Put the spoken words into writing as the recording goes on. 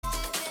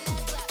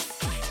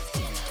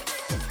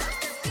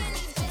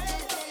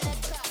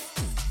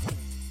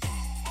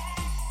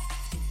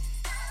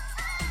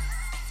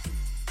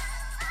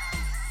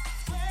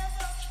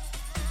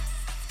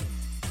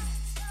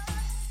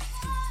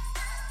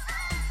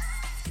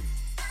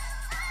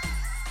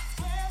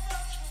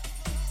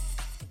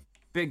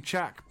Big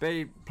track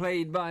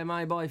played by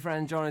my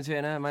boyfriend Jonah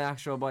Turner, my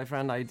actual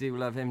boyfriend. I do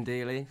love him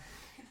dearly.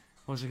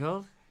 What's it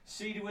called?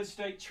 Cedarwood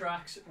State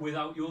Tracks,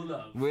 Without Your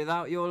Love.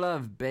 Without Your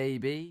Love,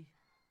 baby.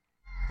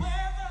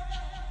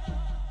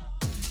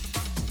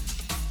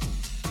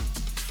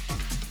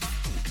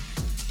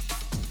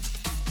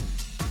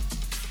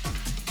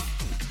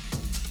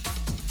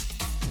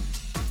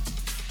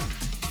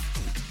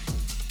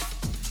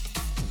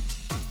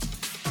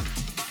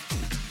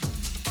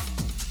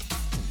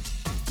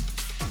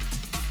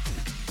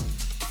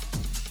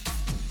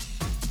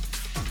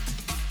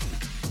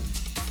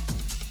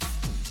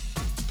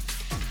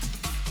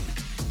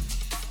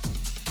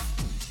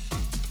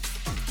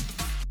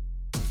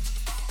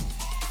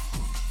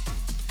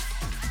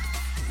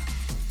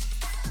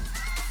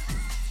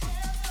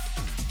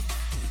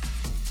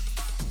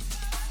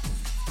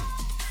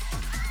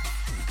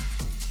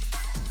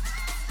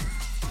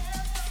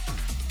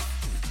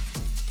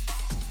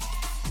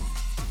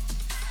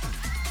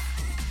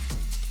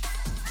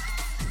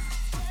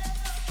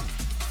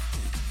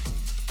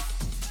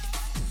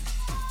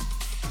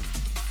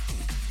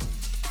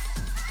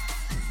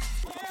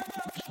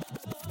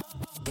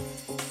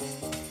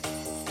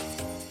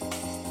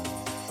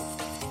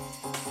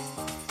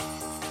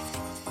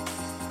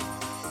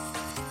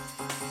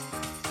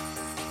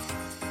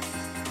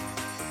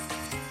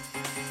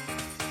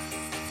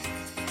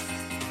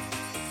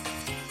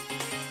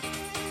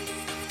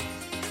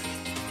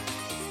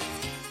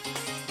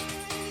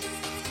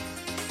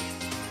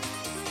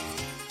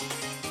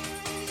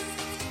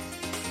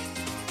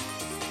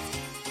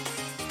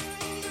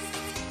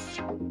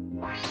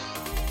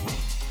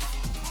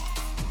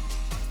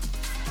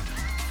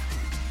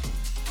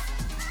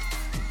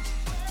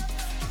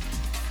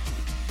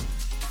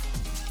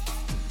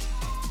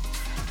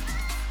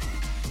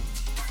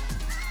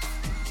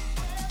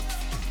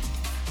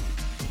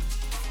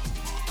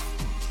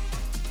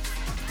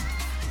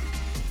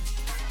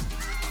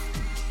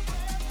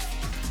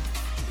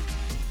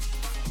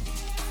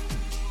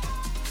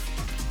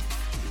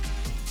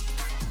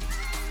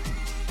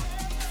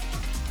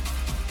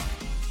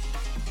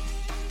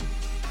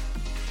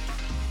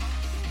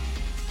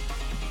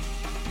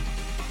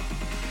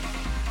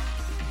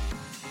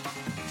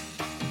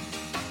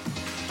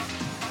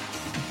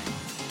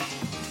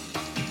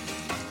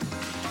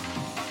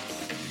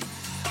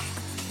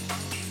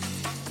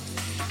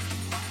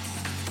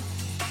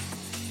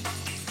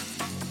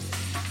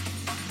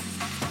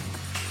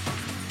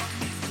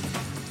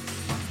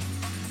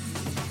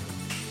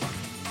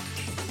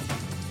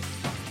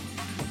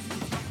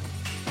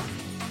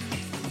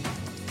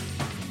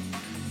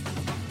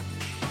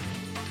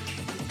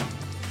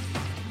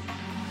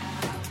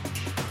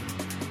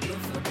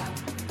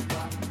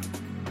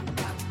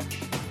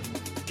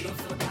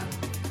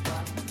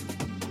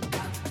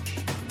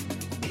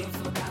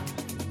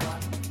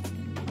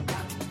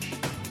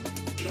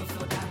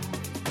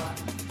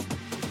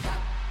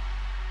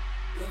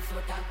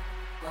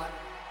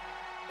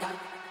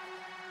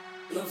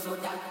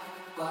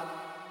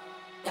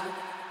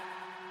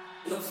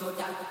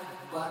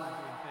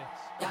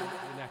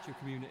 The natural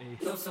community.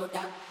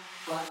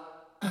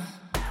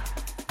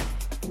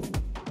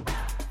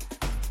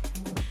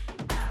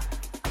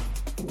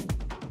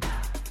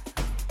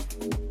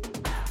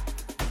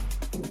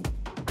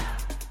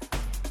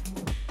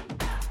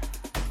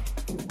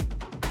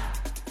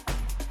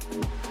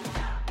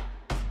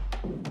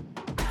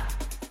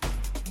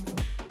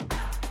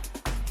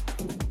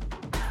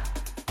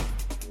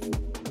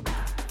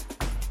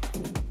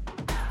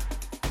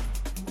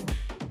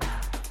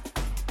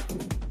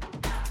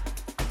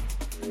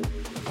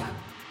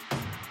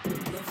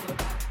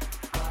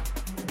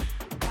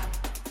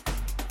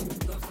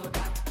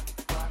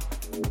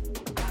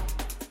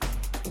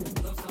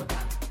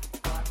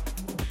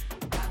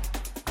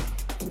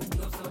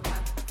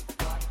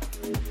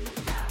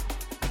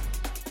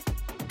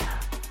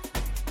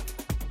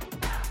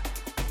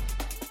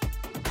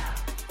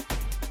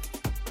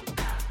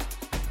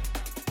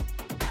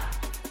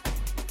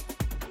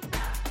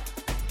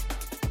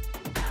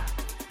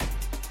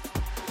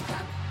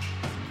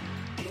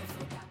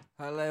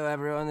 Hello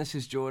everyone, this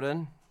is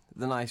Jordan,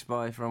 the nice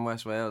boy from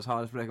West Wales,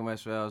 hardest bloke in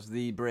West Wales,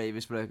 the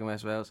bravest bloke in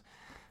West Wales.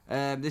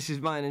 This is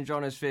mine and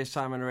John's first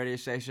time on the radio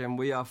station.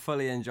 We are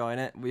fully enjoying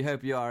it. We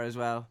hope you are as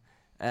well.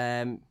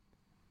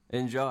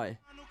 Enjoy.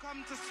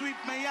 Come to sweep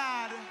my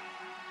yard,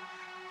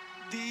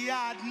 the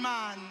yard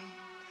man.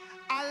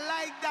 I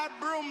like that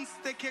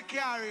broomstick you're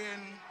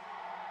carrying.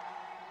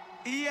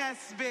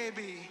 Yes,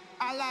 baby,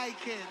 I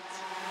like it.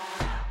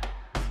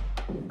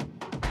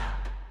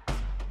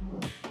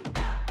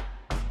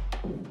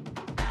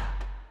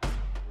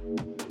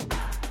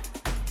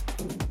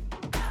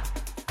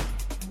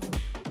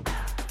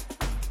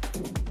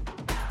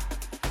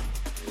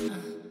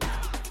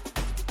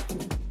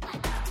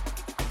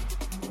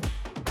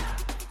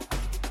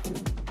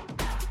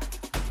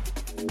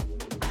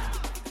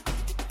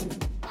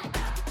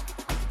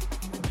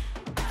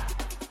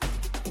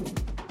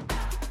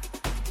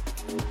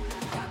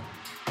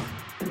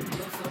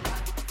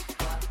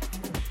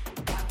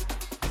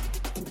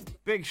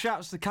 Big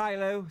shouts to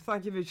Kylo.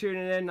 Thank you for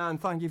tuning in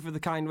and thank you for the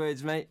kind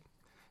words, mate.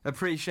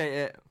 Appreciate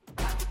it.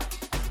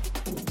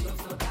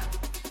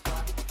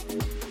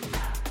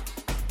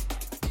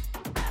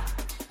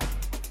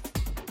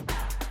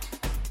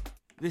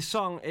 This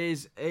song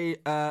is a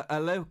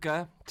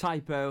Loca,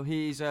 Typo.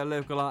 He's a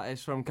local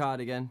artist from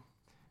Cardigan.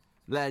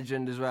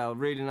 Legend as well.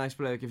 Really nice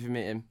bloke if you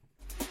meet him.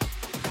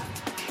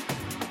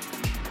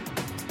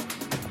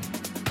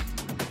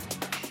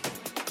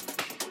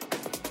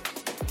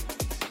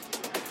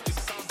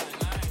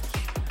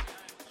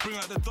 Bring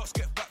out the dots,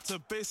 get back to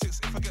basics.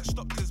 If I get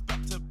stopped, it's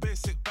back to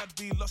basic. Bad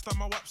B lost on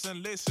my waps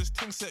and laces.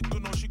 Ting set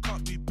good, no, she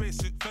can't be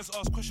basic. Feds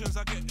ask questions,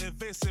 I get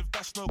evasive.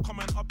 That's no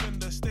comment up in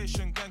the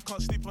station. Gang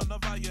can't sleep on the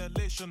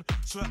violation.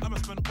 Swear I'ma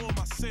spend all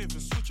my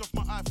savings. Switch off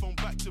my iPhone,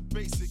 back to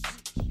basics.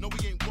 No,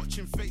 we ain't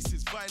watching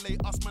faces.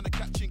 Violate us, man, are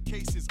catching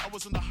cases. I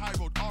was on the high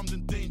road, armed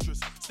and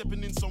dangerous.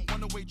 Stepping in some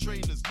runaway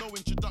trainers, no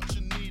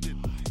introduction needed.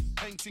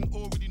 Painting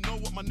already know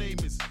what my name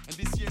is. And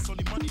this year's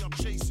only money I'm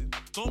chasing.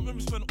 Don't make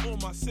me spend all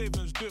my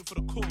savings, do it for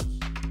the cause.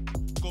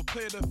 Go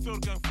play the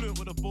field, gang fluent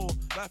with the ball.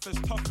 Life is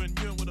tough and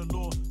you ain't with the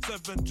law.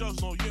 7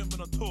 jobs, no, you ain't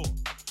been on tour.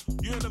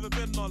 You ain't never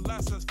been on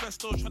license,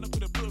 festo, tryna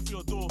put a bill for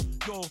your door.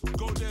 Yo,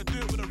 go there, do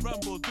it with a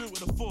Rambo, do it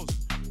with a force.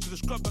 To the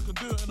scrub, I can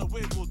do it in a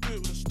wave or do it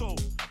with a stove.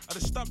 I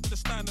just stamp to the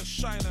stand and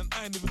shine and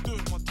I ain't even do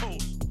it with my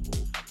toes.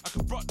 I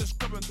can rock this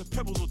scrub into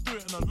pebbles or do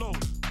it in a load.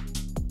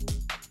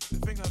 The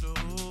thing I do,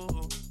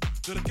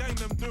 the gang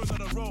them doing on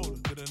the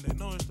road. Didn't they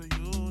know it's the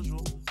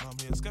usual? Now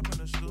me escaping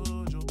the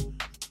studio.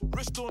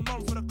 Wrist all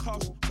numb for the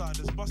cuffs. Side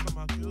this bust on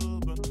my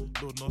Cuban.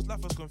 Lord knows life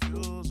was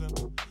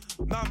confusing.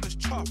 Now I'm just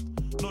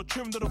chuffed. No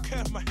trim, they don't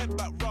care if my head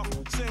back rough.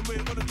 Same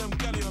way all of them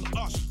galley on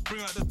us.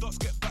 Bring out the dots,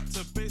 get back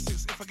to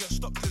basics. If I get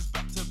stopped, it's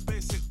back to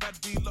basic. Bad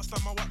B lost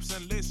on my waps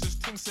and laces.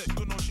 Ting set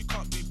good, no, she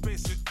can't be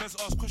basic. Feds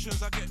ask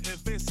questions, I get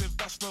evasive.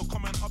 That's no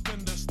comment up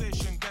in the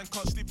station. Gang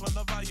can't sleep on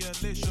the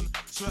violation.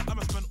 Swear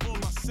I'ma spend all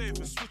my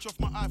savings. Switch off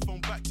my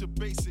iPhone, back to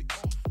basics.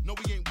 No,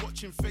 we ain't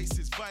watching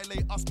faces.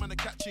 Violate us, man, are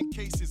catching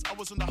cases. I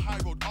was on the high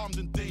road, armed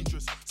and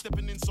dangerous.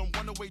 Stepping in some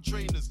runaway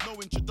trainers, no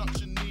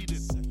introduction needed.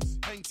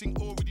 Painting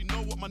already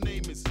know what my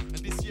name is. And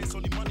this year's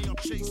only money I'm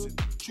chasing.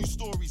 True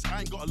stories, I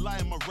ain't got a lie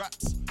in my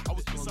raps. I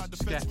was beside the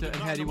fence Skepta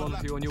and Heady one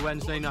for you on your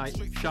Wednesday night.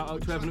 Shout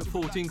out to Evan at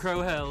 14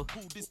 Crow Hill.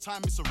 This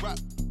time it's a rap.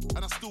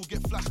 And I still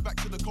get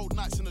flashback to the cold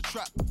nights in the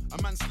trap.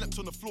 A man slept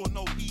on the floor,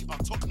 no heater.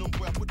 Tottenham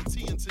where I put the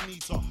tea in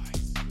Tanita.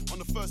 On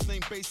the first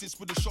name basis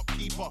with the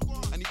shopkeeper.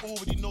 And he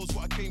already knows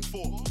what I came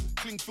for.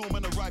 Cling film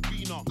and a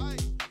Ribena.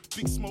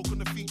 Big smoke on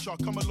the feature,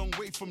 come a long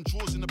way from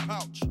drawers in the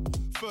pouch.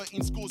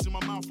 13 scores in my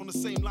mouth on the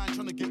same line,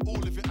 trying to get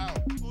all of it out.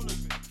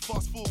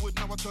 Fast forward,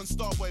 now I turn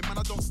starboy, man,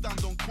 I don't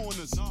stand on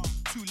corners.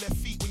 2 left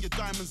feet when your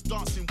diamonds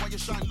dancing, why your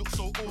shine looks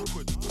so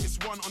awkward? It's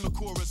 1 on the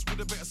chorus with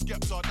a bit of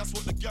Skepta, that's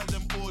what the gal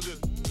them ordered.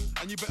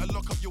 And you better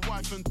lock up your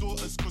wife and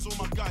daughters, cause all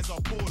my guys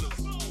are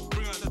ballers.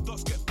 Bring out the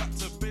dots, get back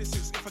to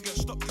basics. If I get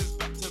stopped, it's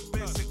back to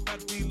basic.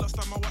 Bad B lost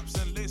on my waps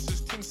and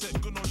laces. Ting set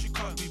good, no, she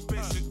can't be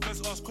basic.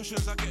 Feds ask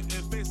questions, I get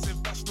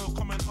evasive. That's no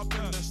comment up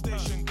in the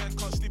station. Gang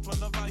can't sleep on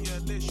the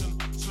violation.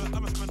 Swear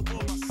I'ma spend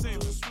all my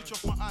savings. Switch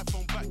off my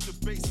iPhone, back to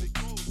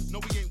basics. No,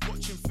 we ain't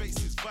watching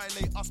faces.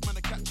 Violate us, man,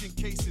 are catching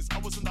cases. I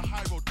was on the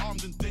high road,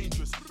 armed and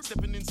dangerous.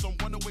 Stepping in some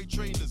runaway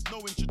trainers, no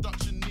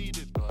introduction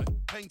needed.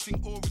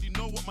 Painting already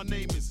know what my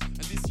name is. And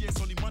this year's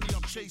only money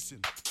I'm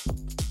chasing.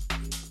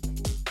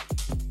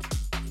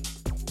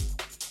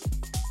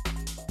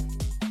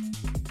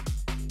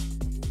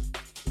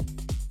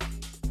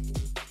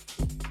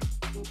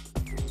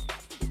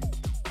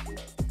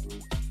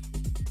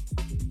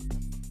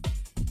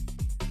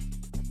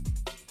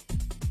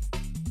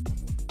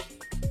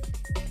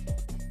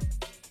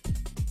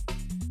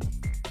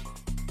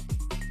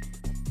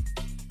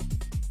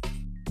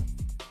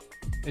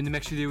 In the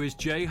mix with you is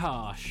Jay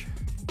Harsh.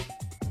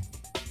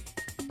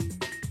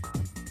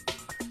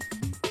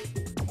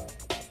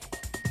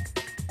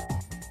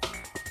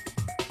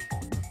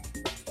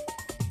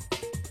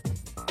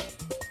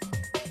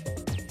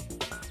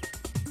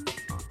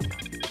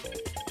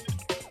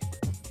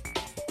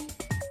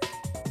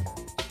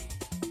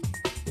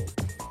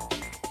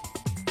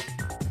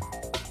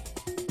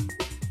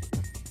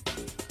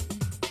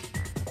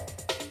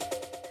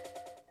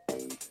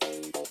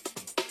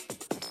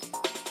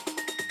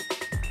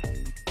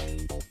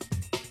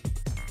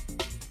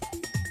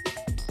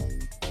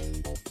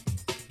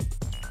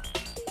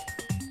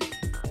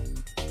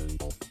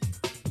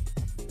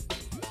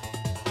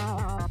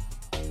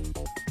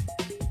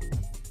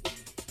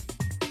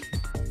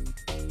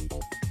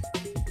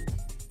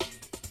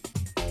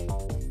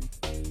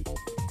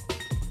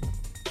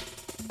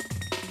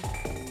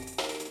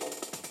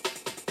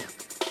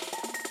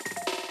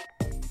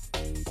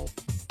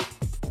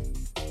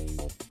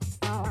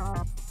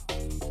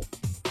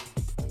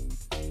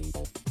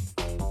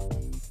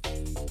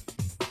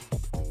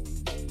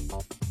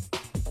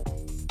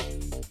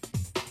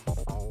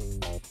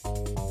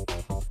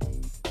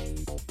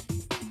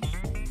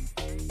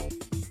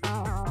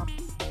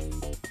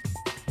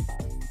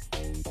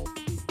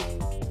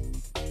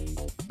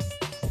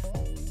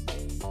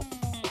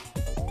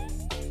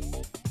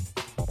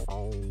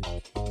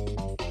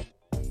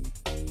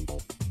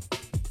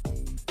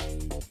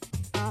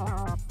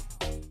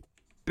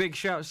 Big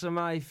shouts to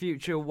my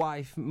future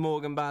wife,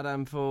 Morgan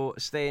Badham, for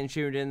staying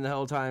tuned in the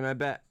whole time. I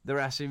bet the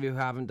rest of you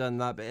haven't done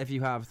that, but if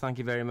you have, thank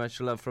you very much.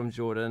 Love from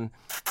Jordan.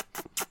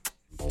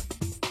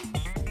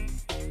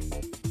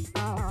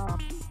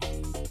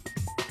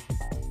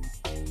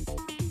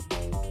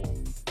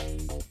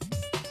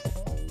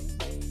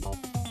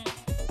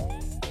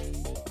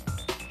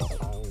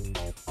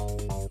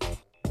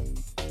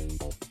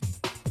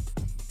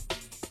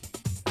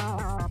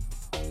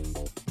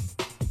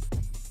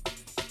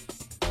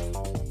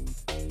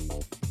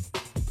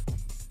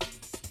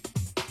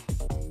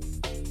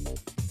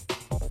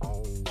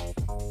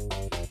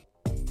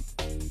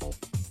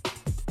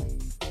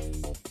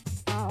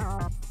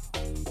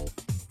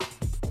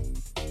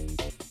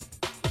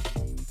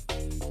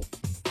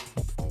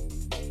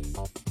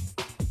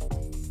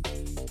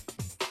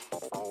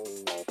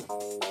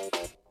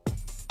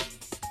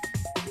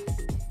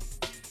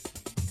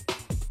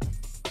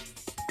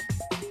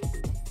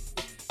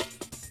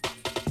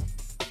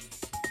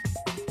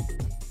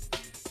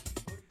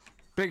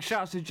 Big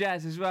shouts to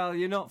Jez as well.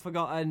 You're not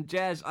forgotten.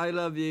 Jez, I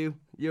love you.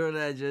 You're a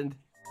legend.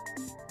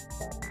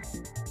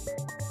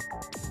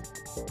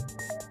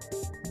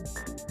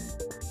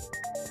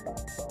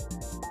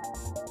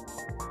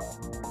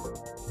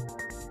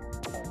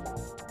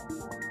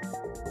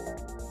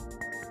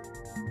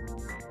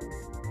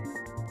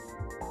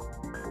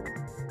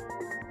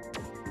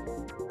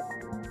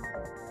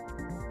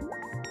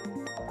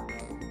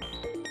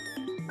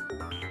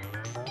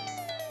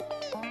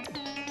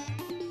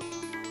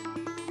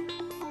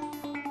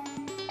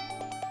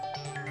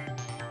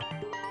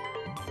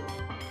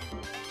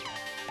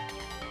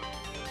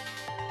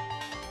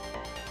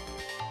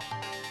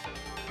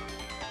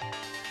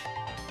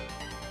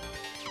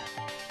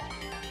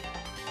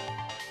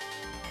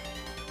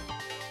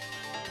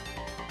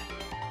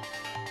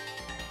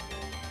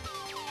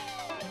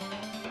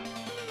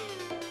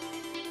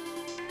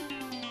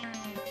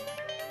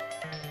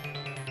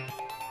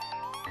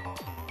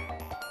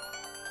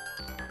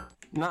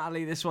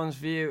 Natalie, this one's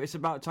for you. It's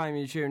about time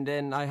you tuned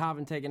in. I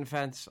haven't taken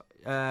offence.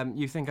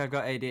 You think I've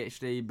got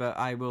ADHD, but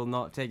I will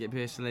not take it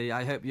personally.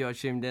 I hope you're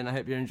tuned in. I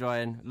hope you're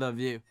enjoying. Love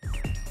you.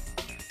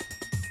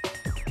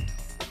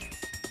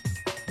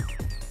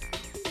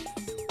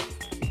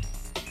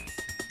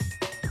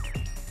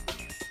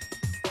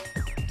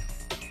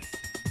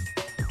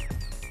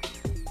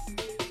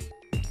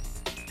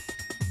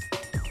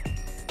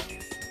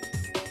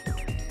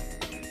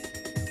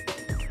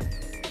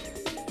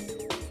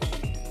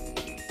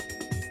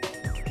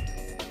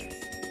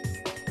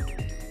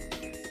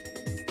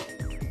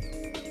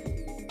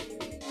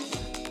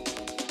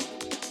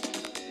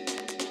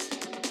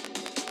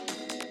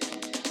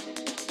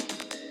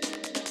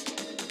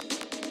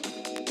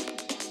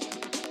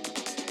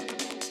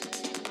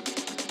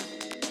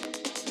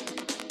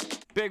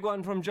 Big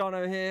one from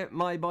Jono here,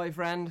 my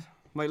boyfriend,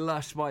 my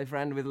lush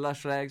boyfriend with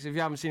lush legs. If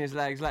you haven't seen his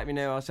legs, let me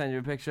know. I'll send you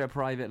a picture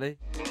privately.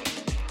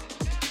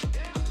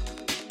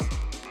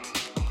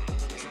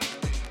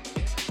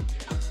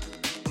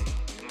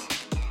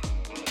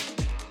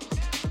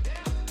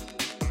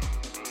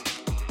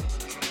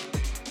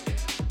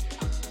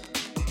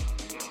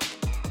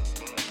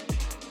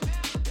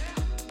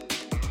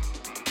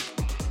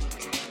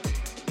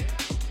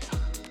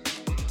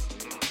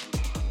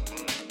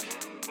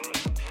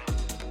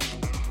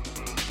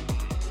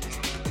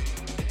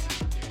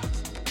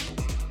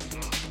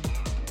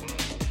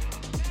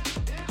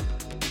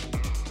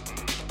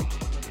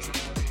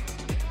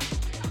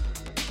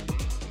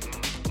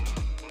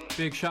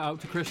 Big shout out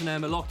to Chris and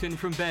Emma, locked in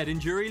from bed in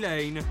Drury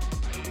Lane.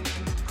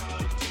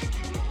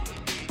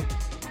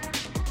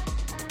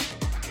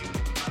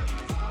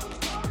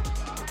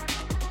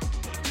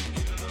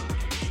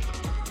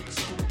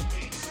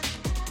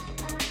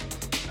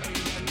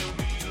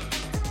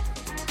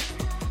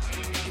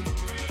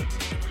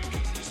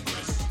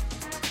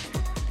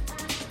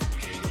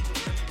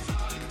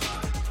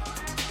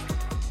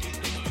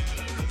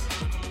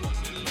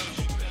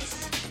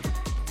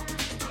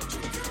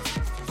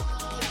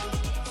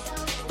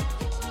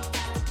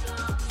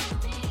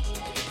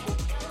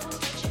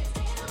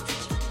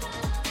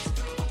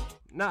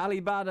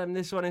 Natalie Badham,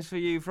 this one is for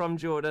you from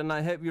Jordan.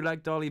 I hope you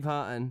like Dolly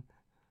Parton.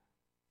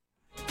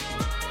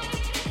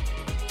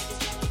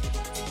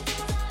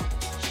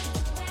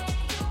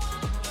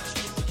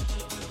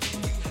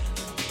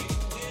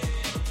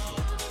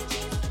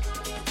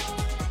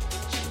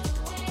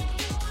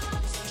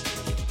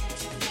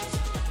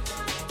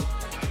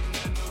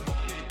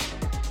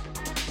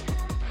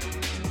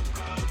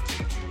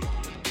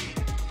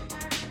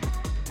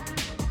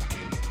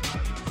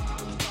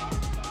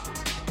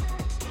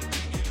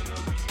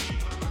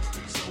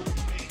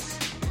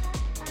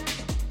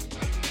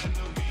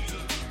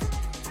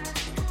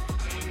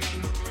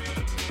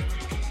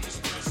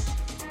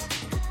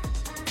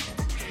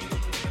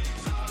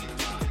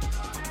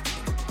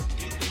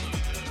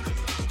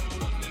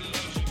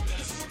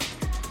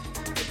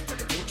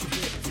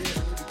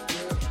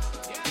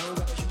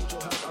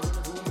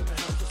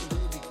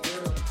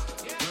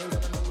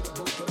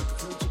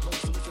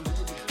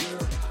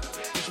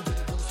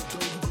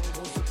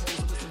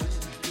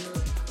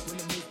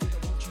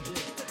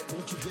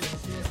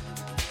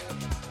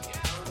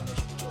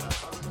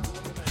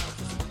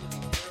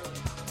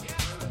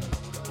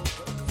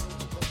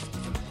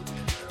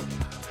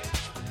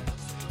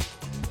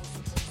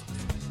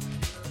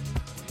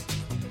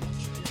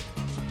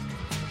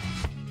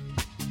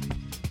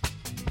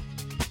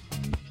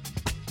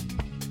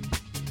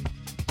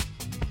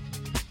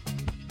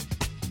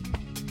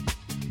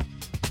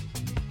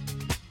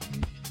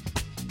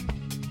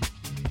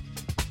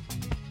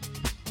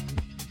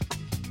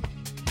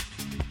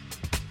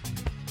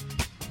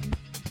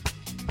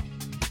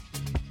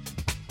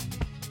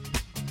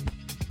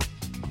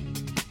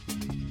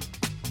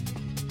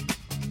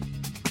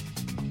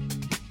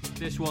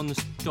 This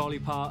one's Dolly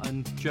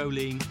Parton,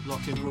 Jolene,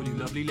 locked in for all you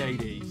lovely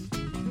ladies.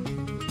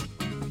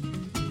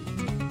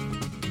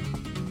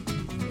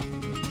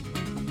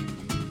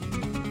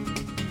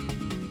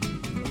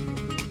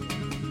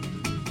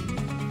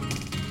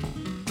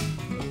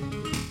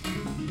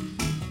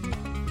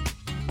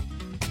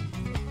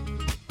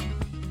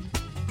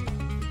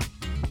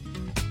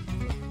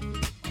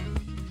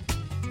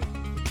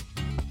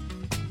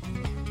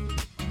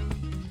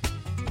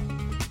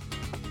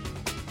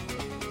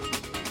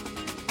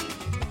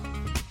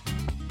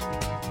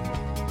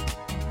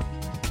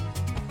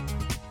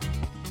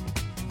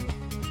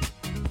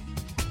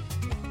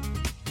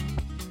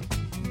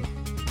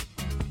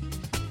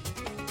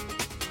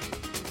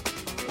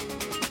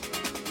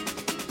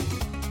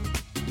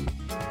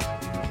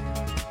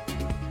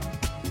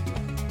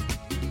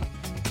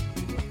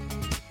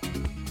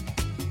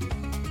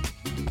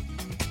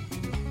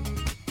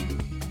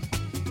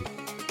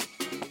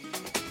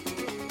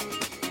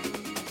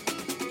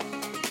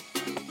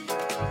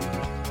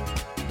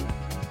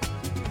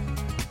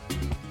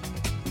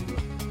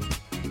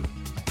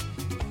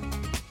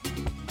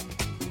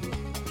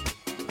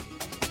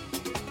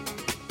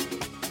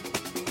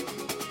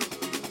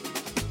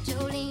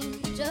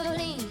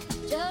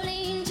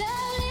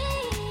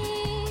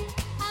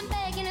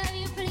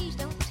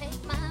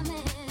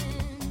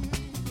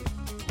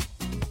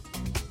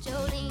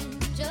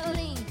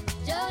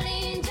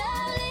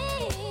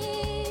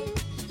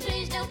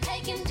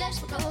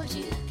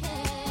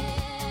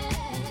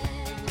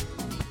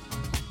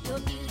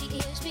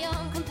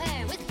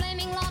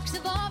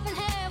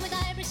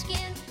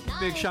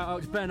 Big shout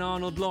out to Ben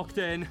Arnold, locked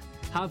in.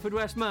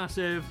 Haverfordwest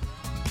Massive.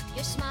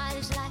 Your smile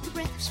is like a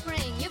breath of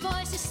spring. Your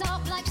voice is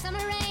soft like summer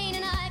rain,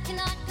 and I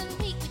cannot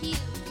compete with you,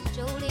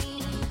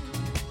 Jolene.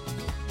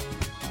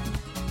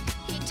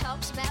 He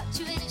talks about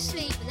you in his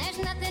sleep, and there's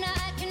nothing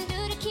I can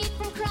do to keep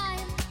from crying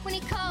when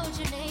he calls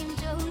your name,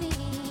 Jolene.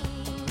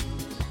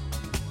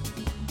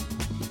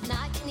 And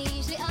I can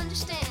easily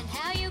understand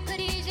how you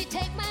could easily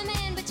take my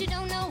man, but you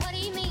don't know what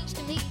he means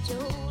to me,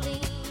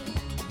 Jolene.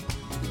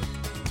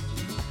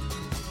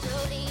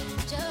 Jolene,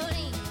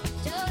 Jolene,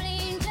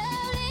 Jolene,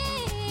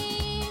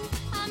 Jolene,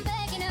 I'm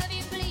begging of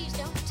you, please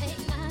don't take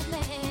my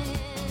man.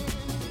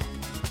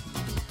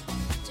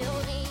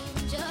 Jolene,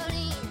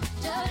 Jolene,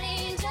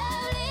 Jolene,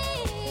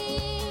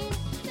 Jolene,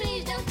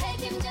 please don't take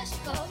him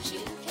just cause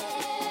you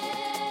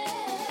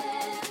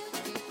can.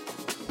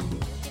 You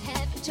could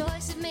have your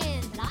choice of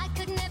men, but I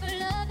could never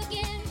love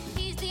again.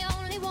 He's the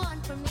only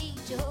one for me,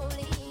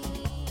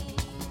 Jolene.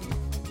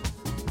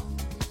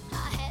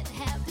 I had to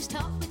have this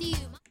talk with you.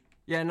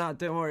 Yeah, no,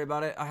 don't worry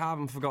about it. I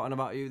haven't forgotten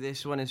about you.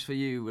 This one is for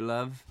you,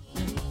 love.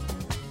 Jolene,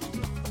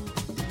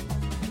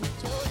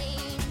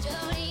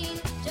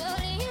 Jolene,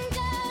 Jolene,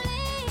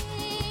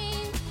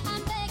 Jolene,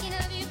 I'm begging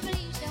of you,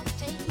 please don't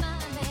take my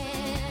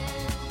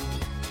man.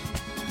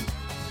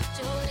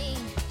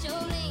 Jolene,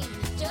 Jolene,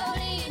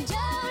 Jolene,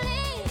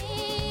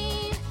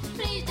 Jolene,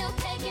 please don't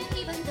take him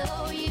even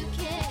though you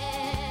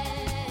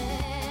can.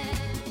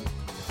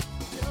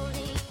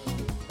 Jolene,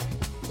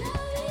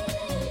 Jolene.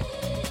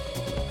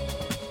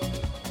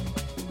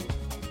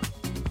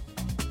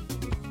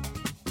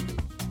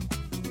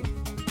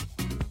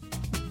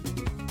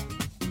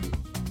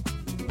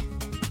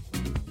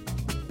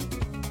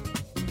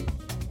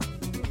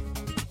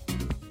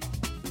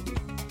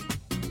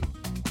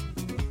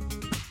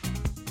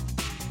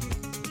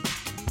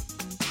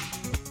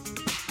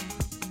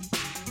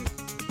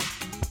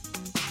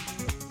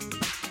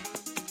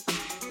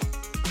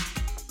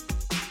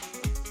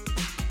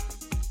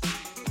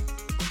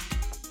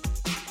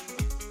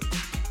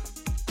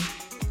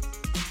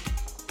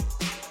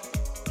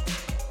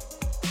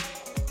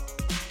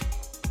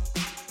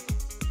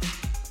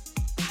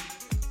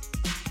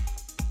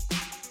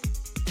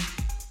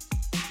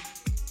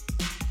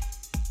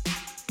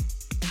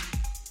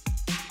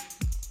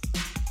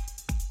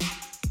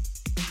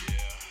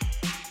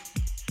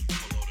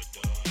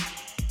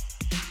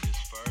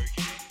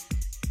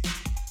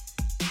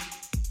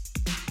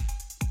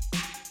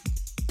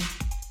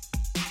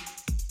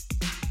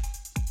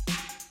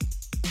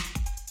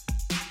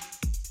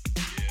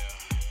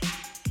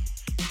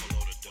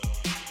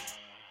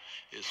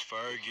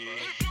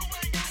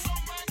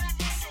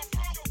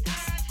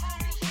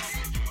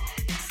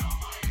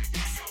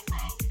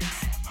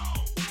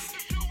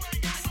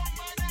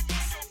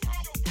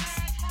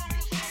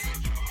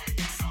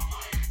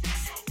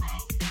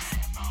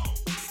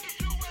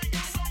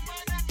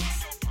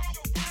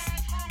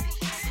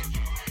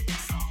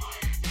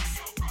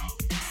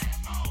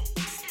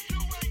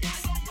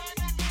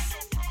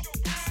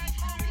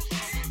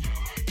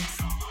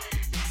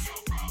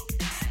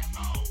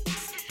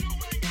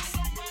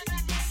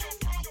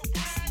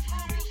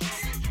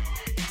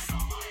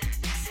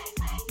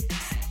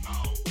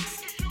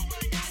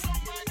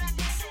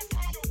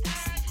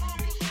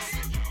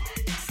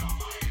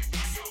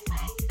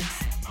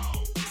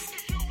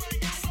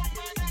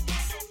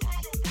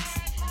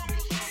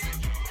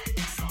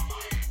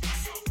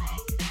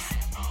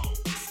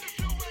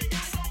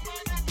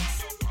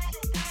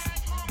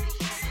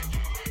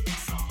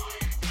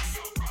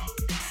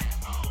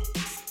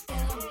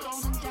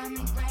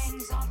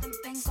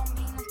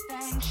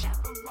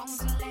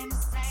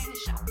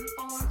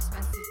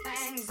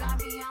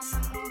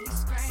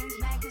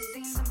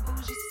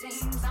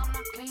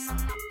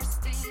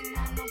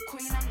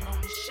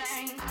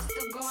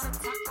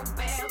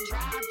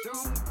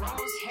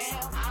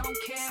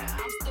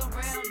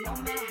 No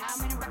matter how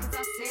many records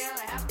I sell,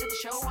 after the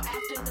show or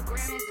after the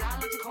Grammys, I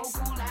like to cold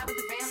cool out with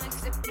the family,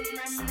 sipping,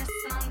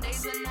 reminiscing on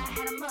days when I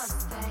had a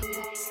Mustang.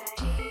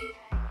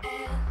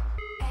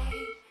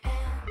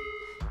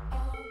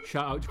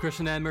 Shout out to Chris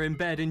and Emma in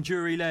bed in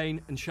Drury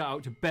Lane, and shout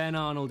out to Ben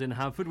Arnold in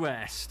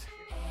Haverfordwest.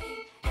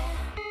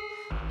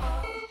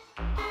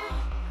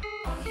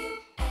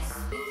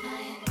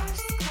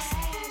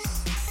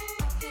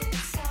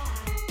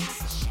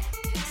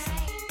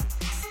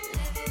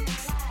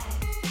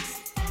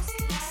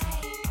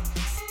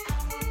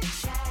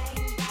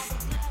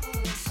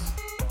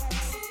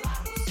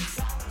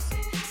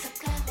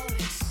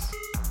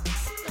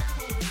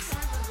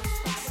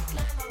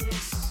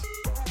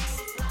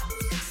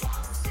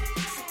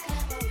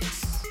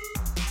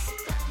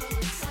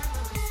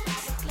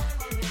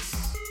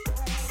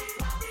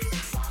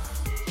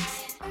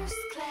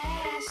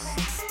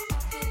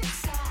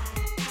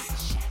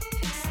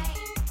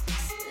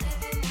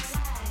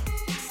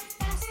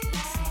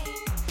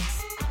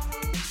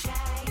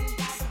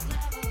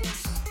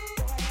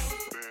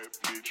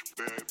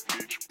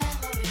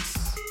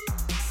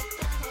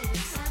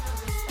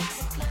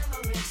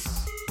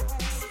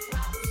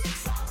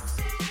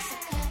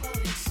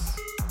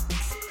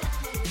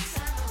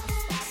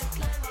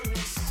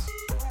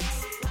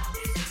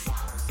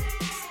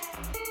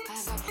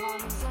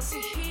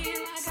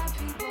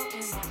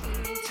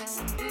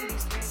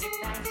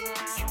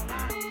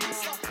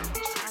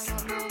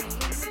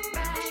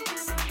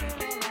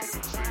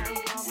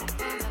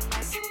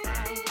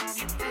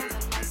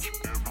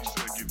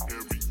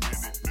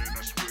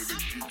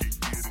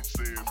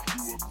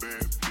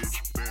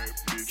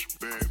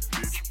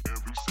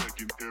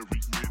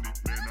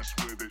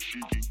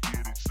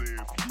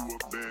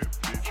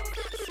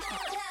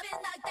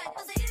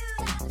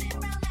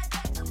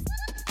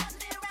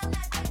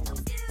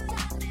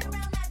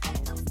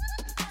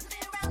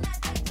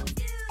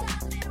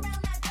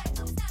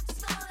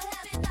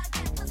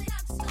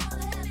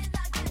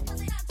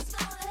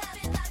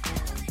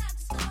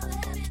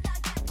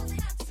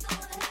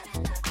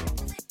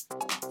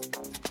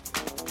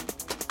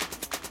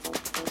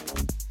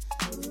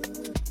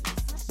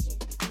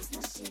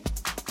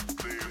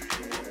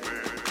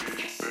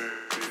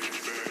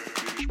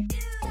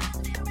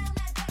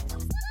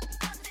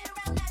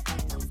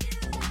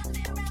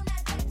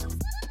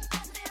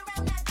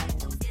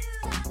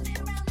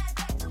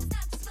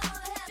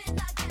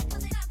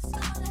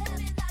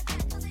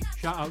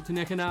 Shout out to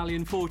Nick and Ali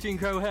in 14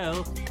 Crow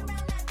Hill.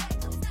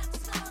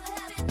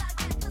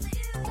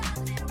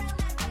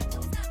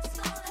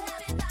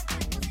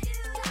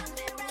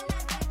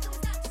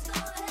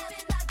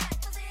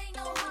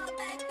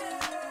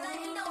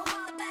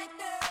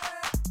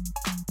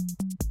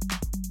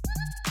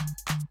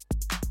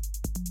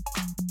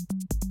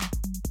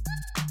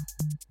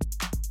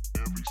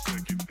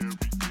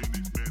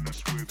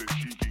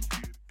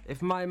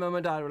 If my mum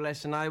and dad were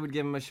listening, I would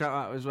give them a shout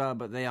out as well,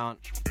 but they aren't.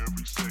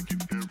 Every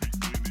second, every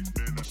minute,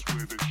 man, I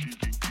swear that she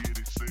can get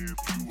it. Say if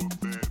you a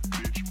bad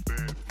bitch,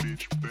 bad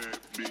bitch, bad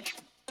bitch.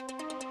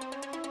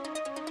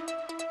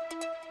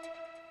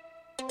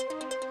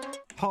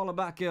 Holla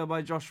Back Girl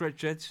by Josh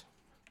Richards.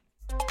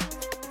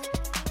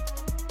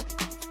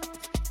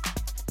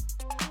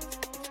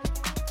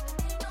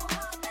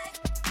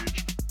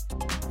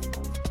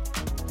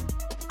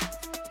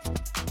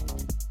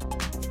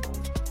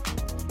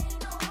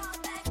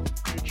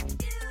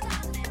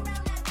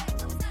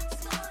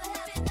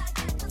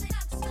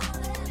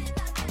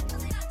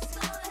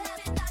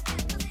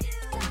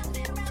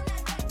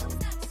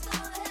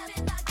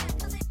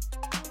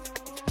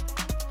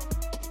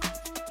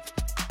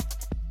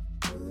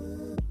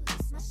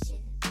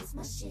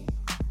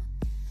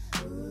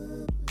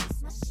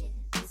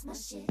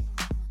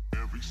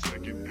 Every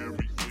second,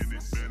 every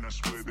minute, man, I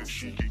swear that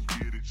she can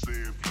get it. Say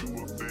if you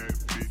a bad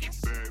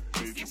bitch, bad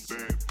bitch,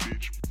 bad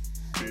bitch,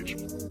 bitch,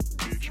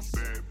 bitch,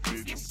 bad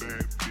bitch,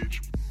 bad bitch,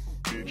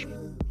 bitch.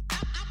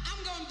 I'm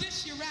gonna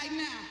dish you right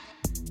now.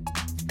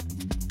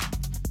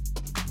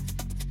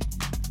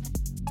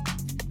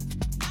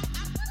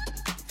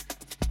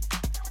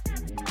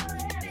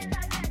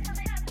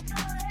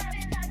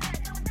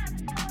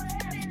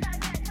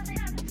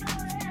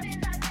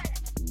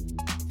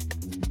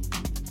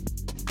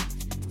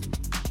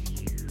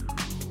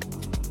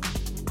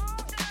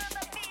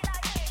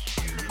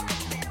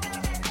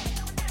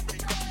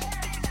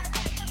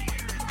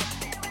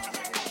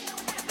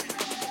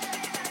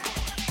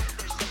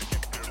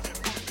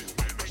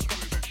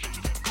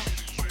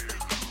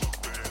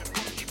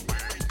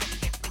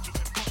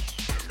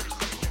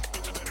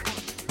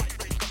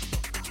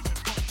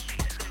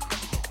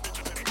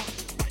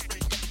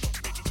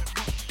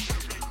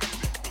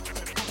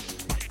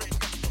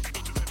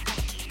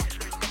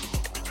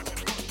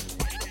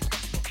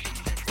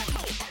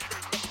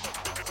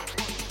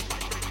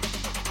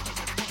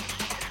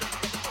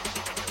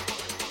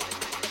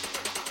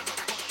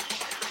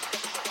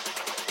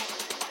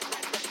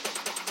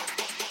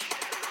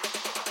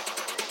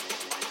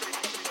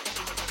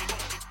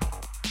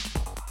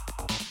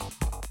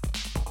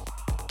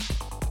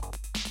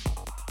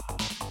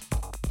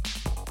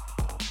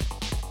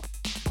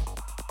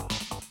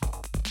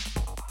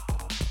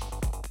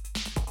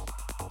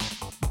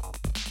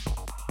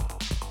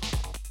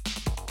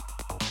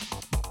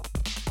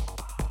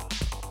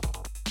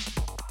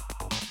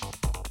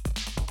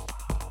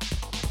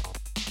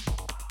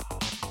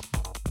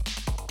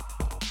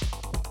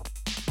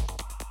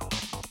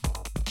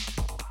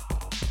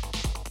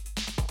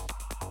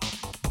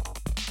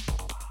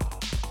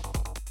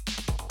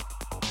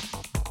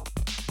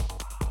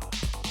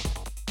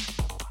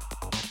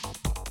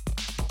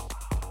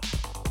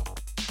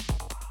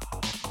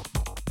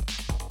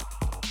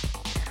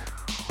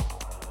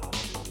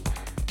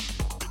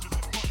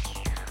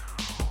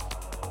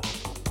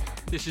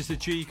 This is the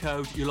G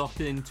Code. You're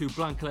locked into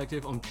Blank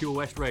Collective on Pure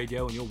West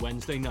Radio on your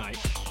Wednesday night.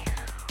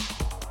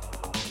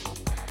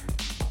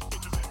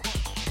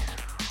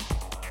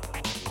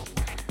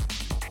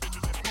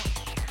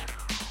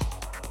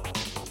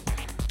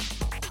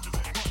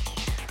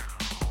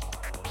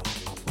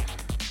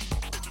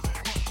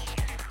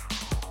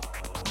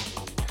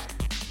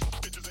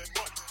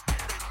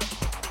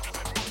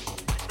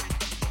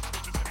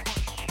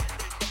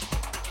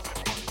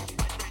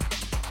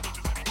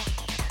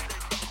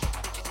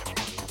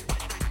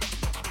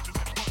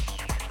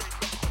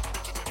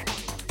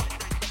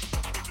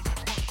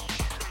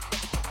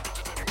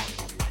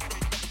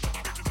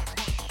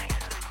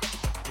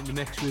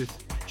 Mix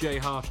with Jay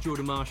Harsh,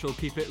 Jordan Marshall.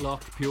 Keep it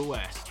locked, Pure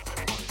West.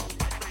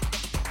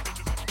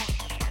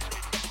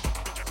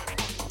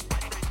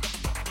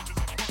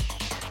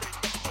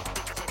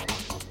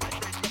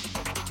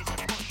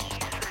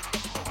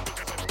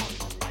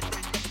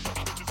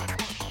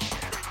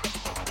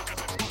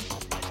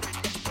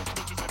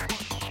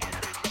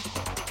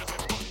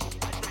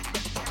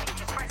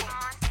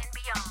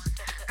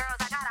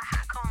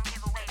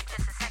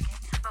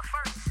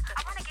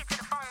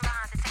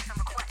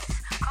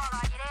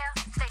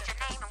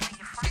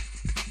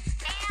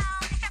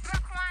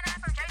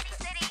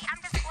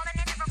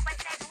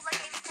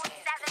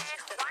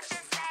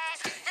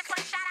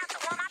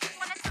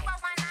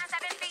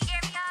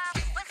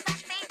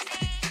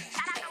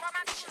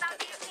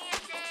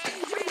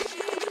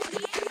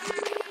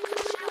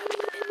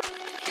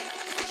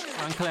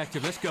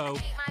 Collective, let's go.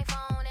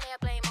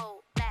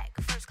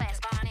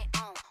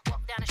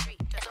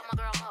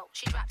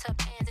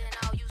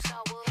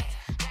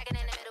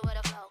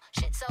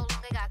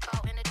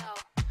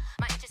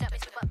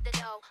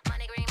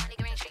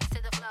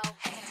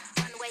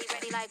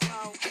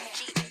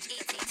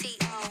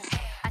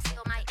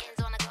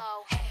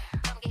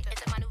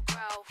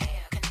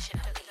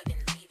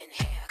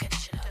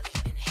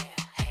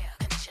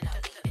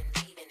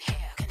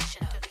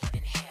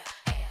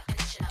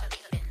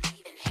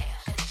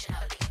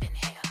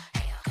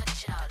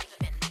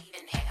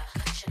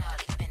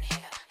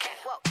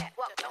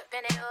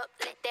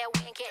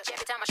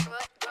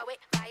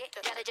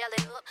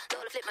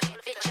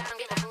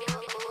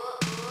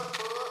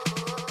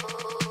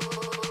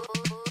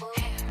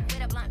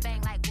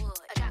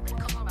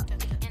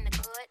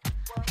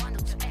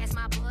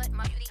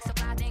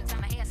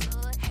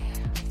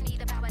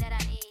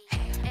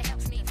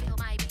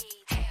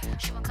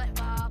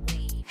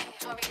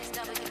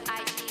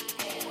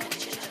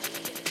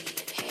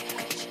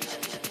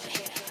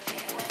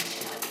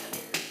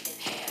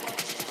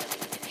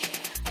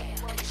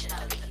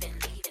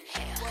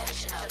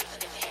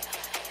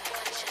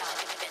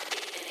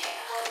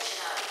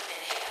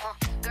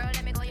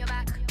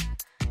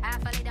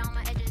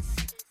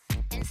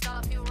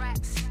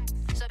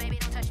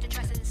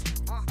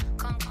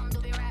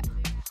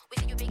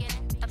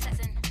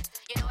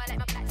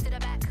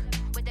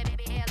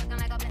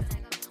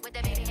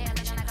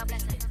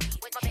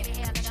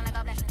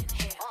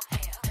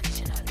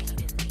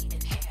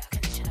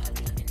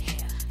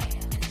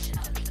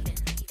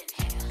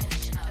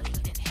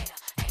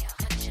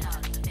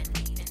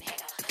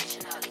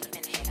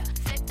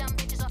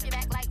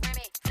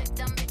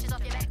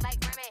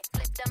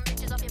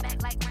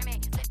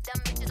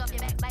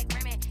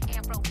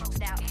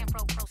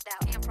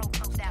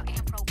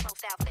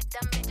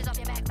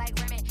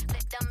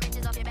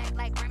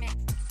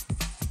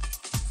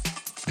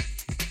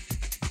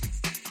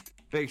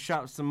 Big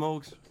shouts to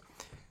Mugs.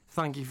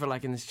 Thank you for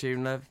liking this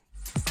tune, Lev.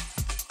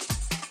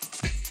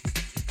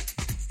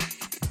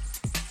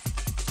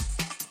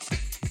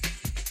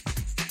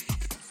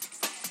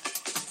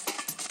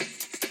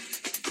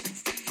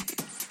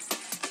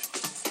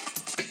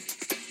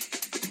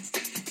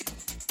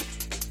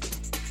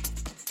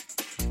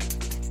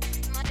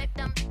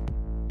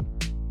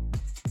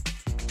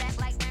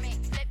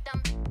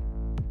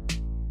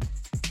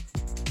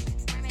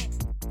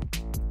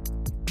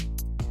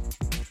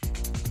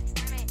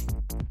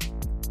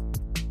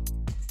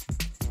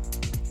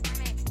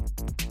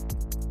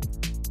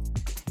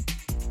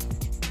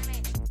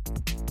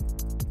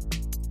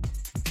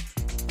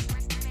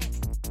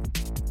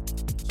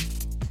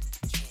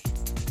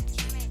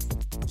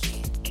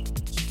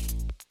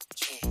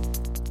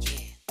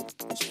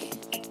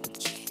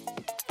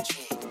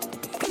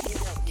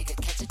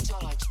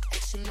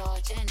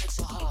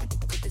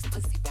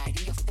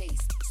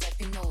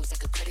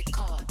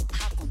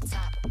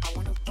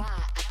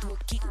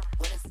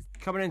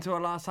 Coming into our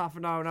last half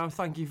an hour now.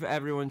 Thank you for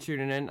everyone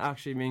tuning in.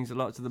 Actually means a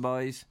lot to the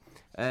boys.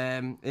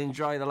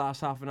 Enjoy the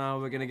last half an hour.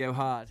 We're going to go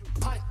hard.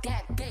 Park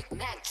that Big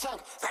Mac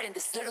truck right in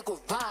this little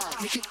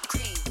garage. Make it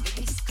clean, make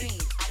me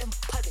scream. I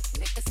don't put it,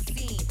 make a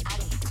scene. I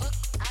don't cook,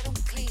 I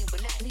don't clean.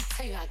 But let me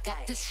tell you, I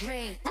got this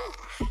ring.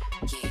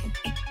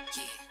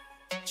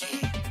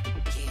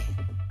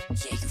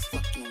 Yeah, you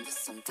fucking with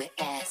some wet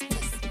ass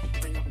pussy.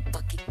 Bring a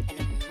bucket and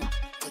a mop.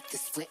 Put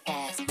this wet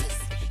ass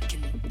pussy.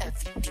 Give me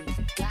everything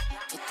you got.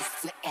 Put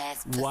this wet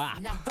ass pussy. Wow.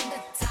 Now from the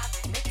top,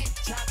 make it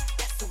drop.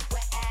 That's a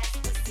wet ass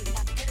pussy.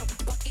 Now get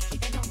a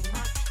bucket and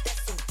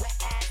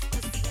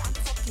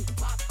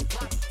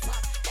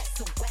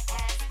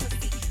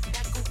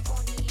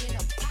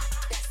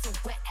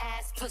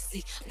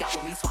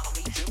Gobble me, swallow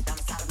me, drip down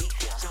inside of me.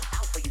 Jump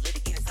out for you, let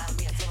it get inside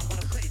of me. I tell them what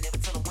I'm pretty, never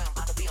tell them where I'm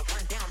about to be. I'll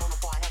run down on them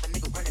before I have a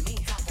nigga running me.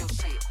 Talk your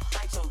shit,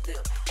 bite your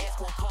lip. Ask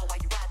for a call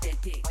while you ride that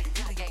dick. While you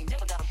really ain't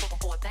never got a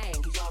fucking for a thing.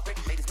 He already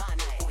made his mind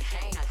up before he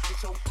came. I get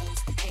your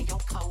boots and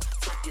your coat.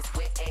 Fuck this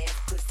wet ass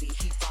pussy.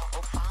 He bought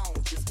a phone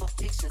just for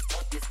pictures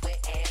of this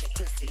wet ass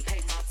pussy.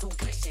 Pay my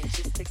tuition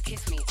just to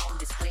kiss me on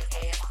this wet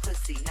ass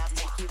pussy. Now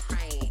make it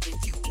rain if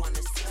you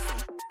wanna see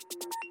some.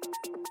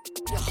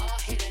 Your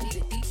hard head, I need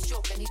a deep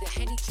stroke. I need a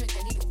Henny drink,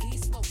 I need a weed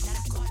smoke. Not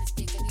a garden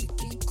stick, I need a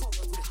king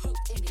cobra with a hook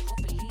in it. Hope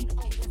it lean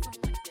on. Get some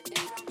money, then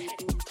there I'm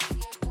headed.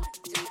 Pussy ain't one,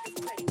 just make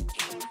us credit.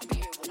 Give him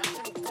beer when I'm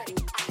gonna put it.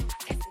 I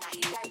am testing, now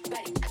he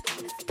diabetic. I don't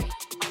wanna spit,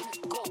 I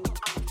wanna go. I'm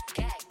gonna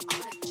gag, I'm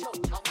gonna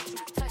choke. I want you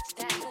to touch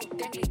that little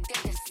dangly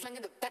thing that's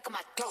slinging the back of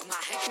my throat. My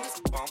hand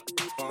is bump,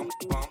 bump,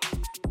 bump,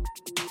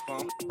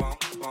 bump, bump, bump,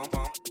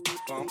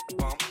 bump, bump,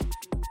 bump,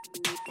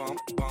 bump,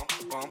 bump,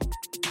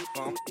 bump,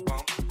 bump, bump.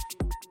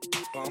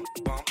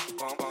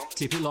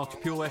 Keep it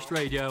locked, Pure West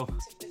Radio.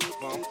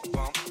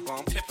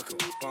 Typical.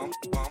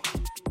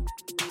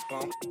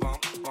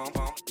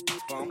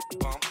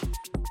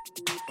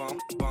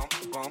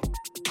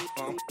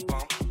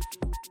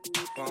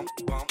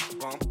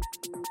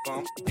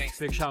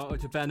 Big shout out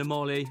to Ben and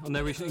Molly on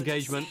their recent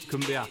engagement.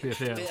 Couldn't be happier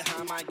for you.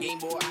 Behind my game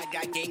boy, I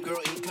got game girl,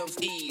 it comes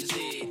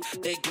easy.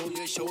 They go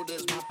your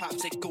shoulders, my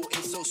popsicle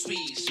is so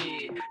sweet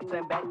shit.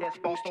 Send back that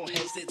sponge, don't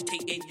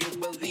hesitate and you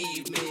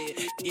believe me.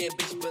 Yeah,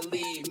 bitch,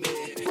 believe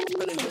me.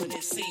 For the hood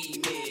and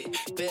see me.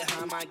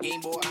 Behind my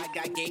game boy, I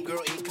got game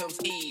girl, it comes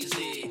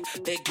easy.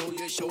 They go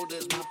your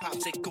shoulders, my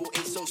popsicle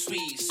is so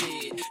sweet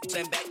shit.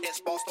 Send back that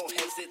sponge, don't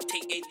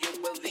hesitate and you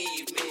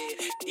believe me.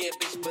 Yeah,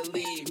 bitch,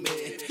 believe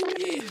me.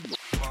 Yeah.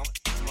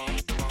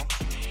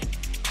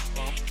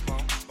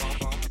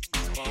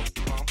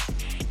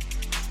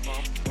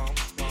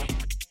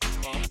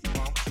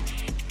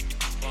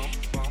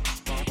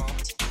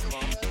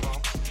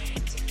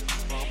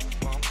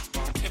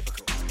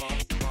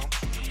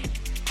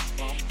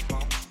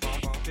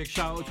 Big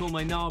shout out to all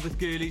my Narberth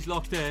girlies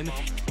locked in.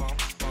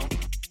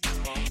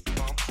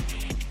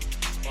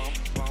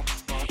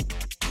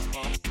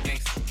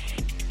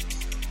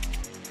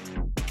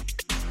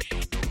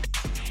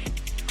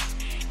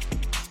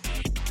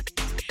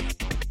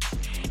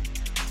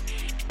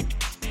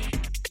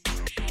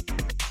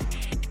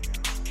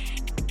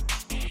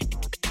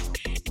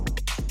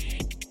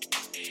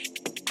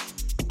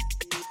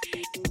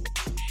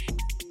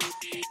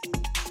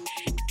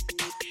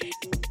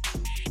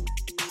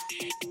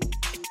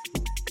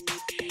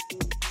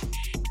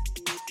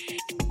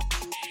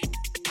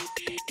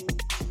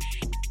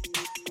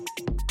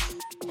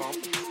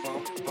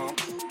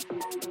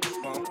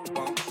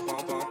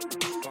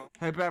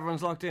 Hope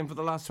everyone's locked in for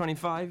the last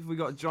 25. We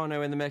got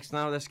Jono in the mix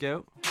now. Let's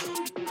go.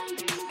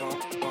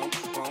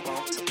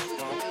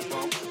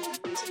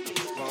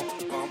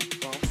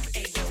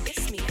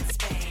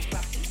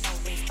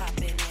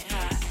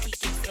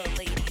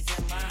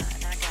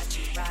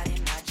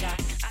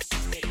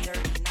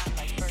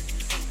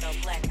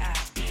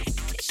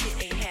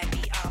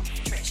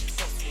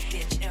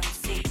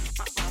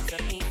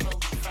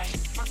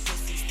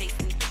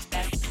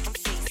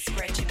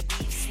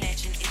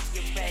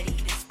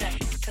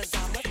 Cause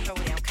I'm a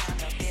throwdown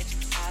kind of bitch.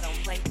 I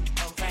don't play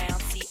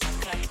around. See, I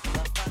cut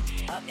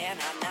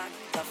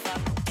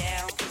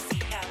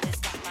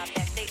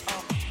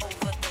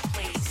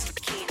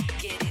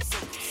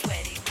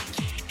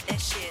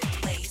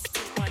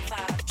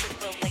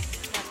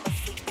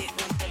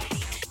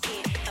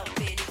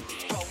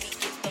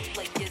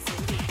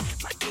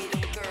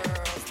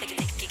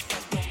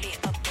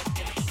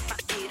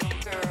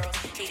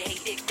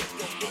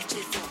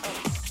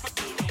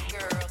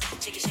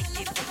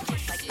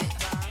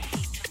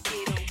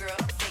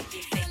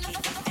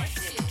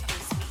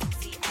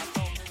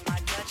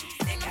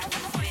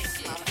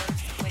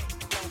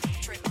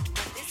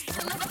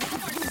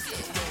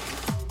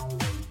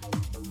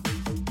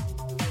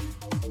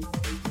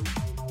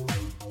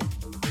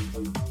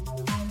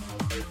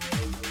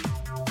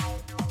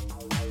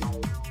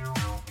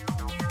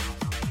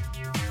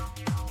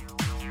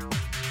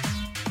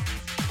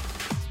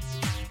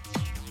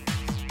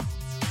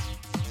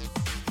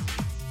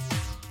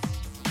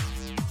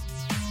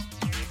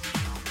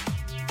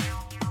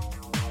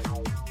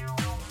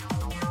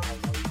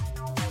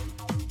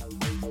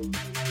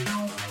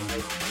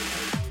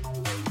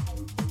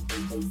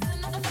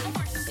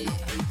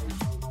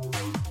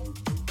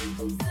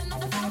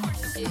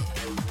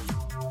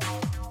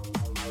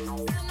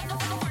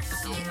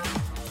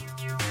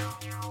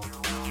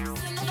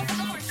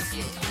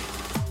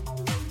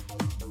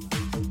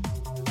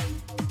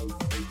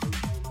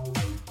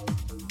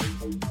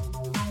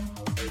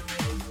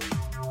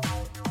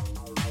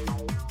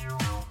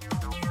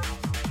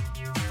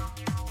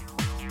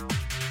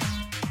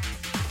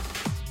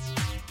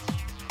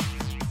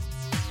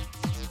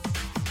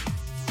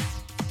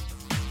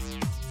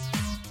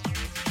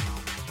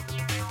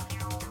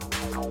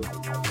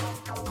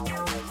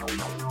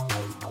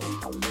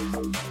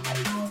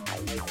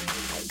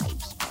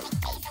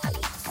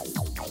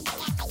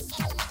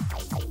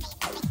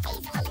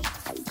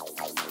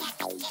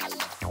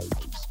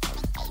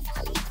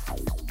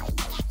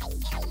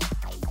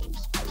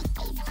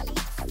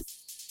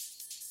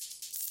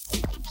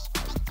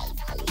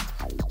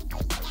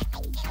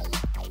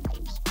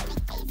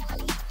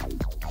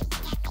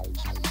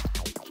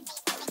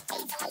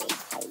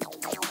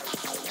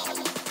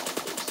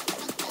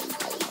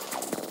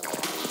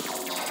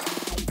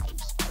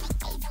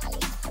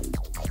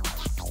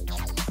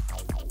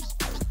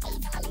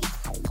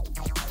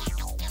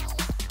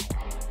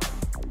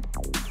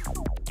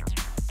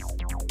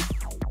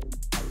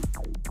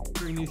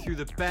filtering you through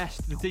the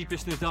best, the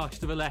deepest and the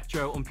darkest of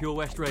electro on Pure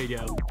West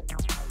Radio.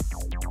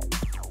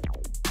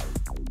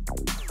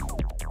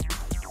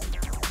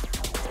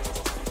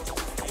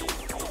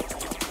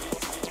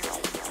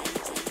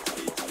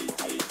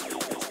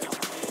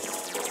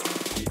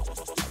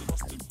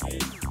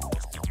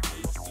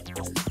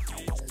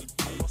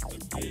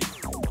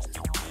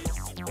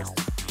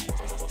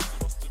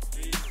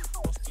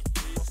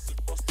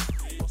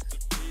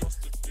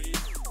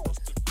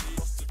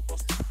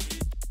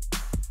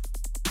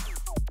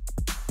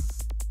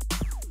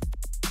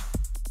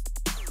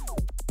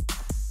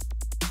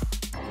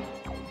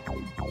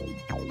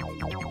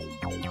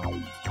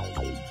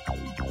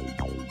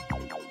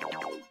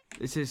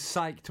 This is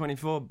Psych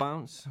 24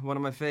 Bounce, one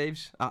of my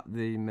faves at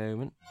the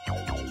moment.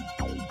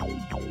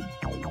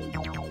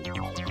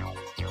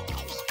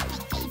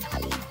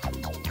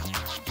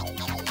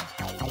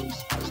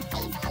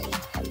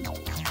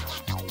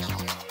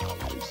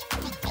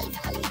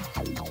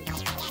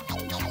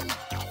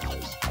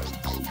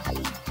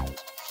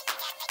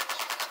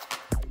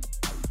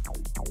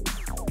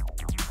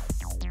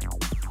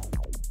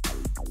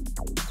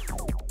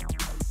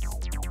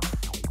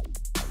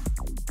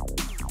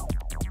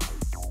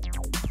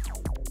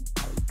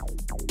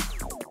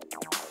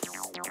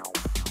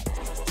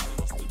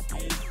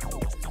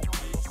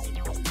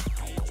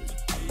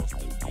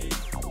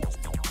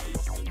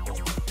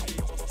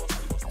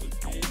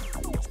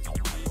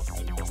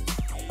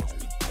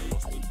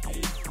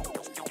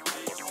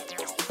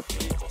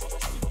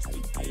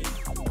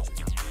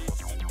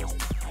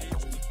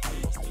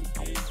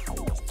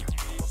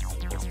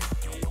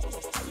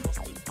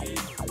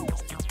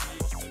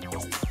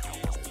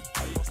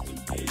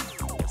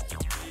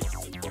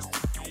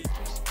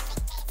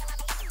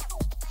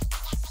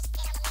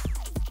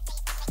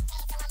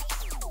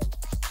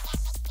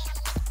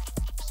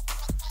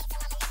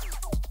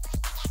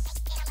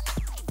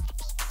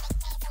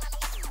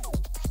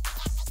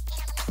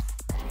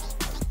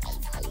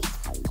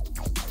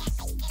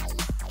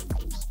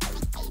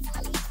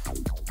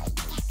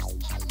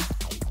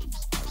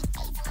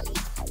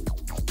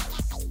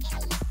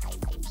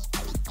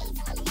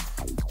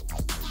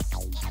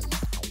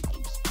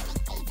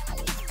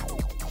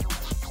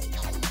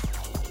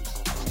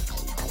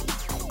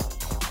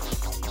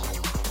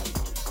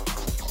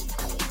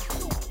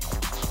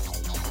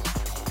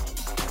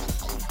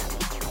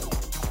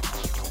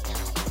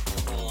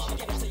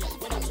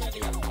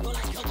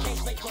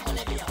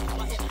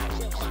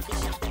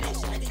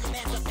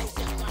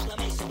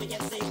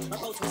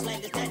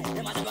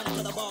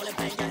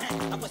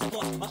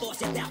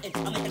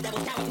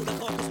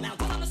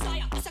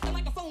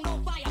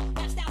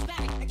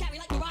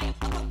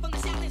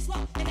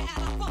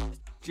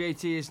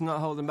 JT is not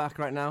holding back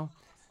right now.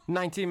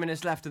 19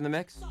 minutes left in the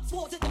mix.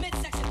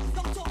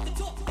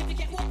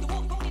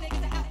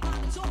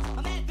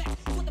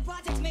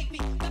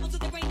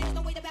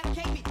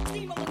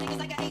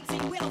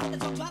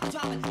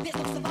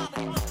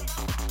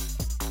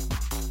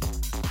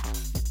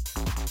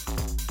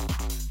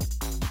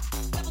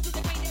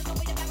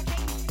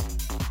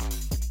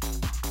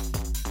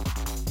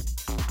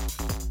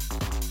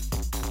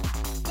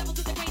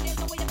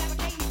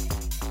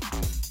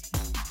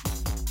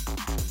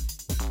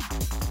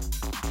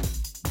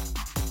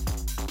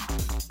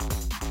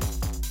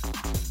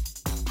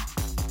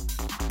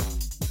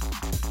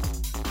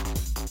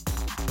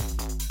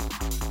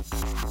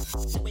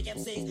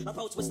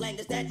 Approach with slang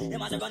is dead.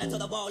 Them eyes are running to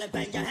the wall and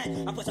bang your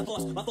head. I push a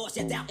force, my force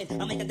you're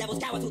doubting. I make the devil's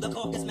cower through the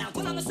Caucasus Mountain.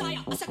 When I'm Messiah,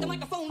 I set the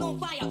microphone on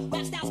fire.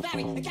 Rap styles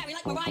vary and carry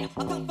like Mariah.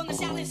 I come from the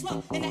Shaolin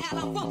slum in the hell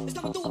I'm from. It's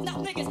coming through with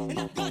enough niggas,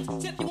 enough guns.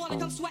 So if you wanna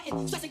come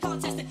sweating, stressing,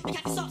 contesting, you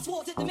got to start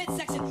swords at the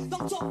midsection.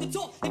 Don't talk the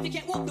talk if you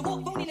can't walk the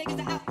walk. Phony niggas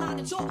that outline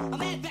the chalk. I'm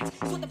mad vex,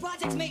 it's what the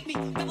projects make me.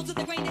 Rebel to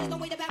the grain, there's no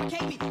way to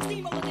barricade me.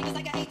 Steamroller niggas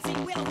like an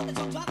 18 wheel with the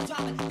truck driver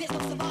driving. There's no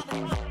surviving.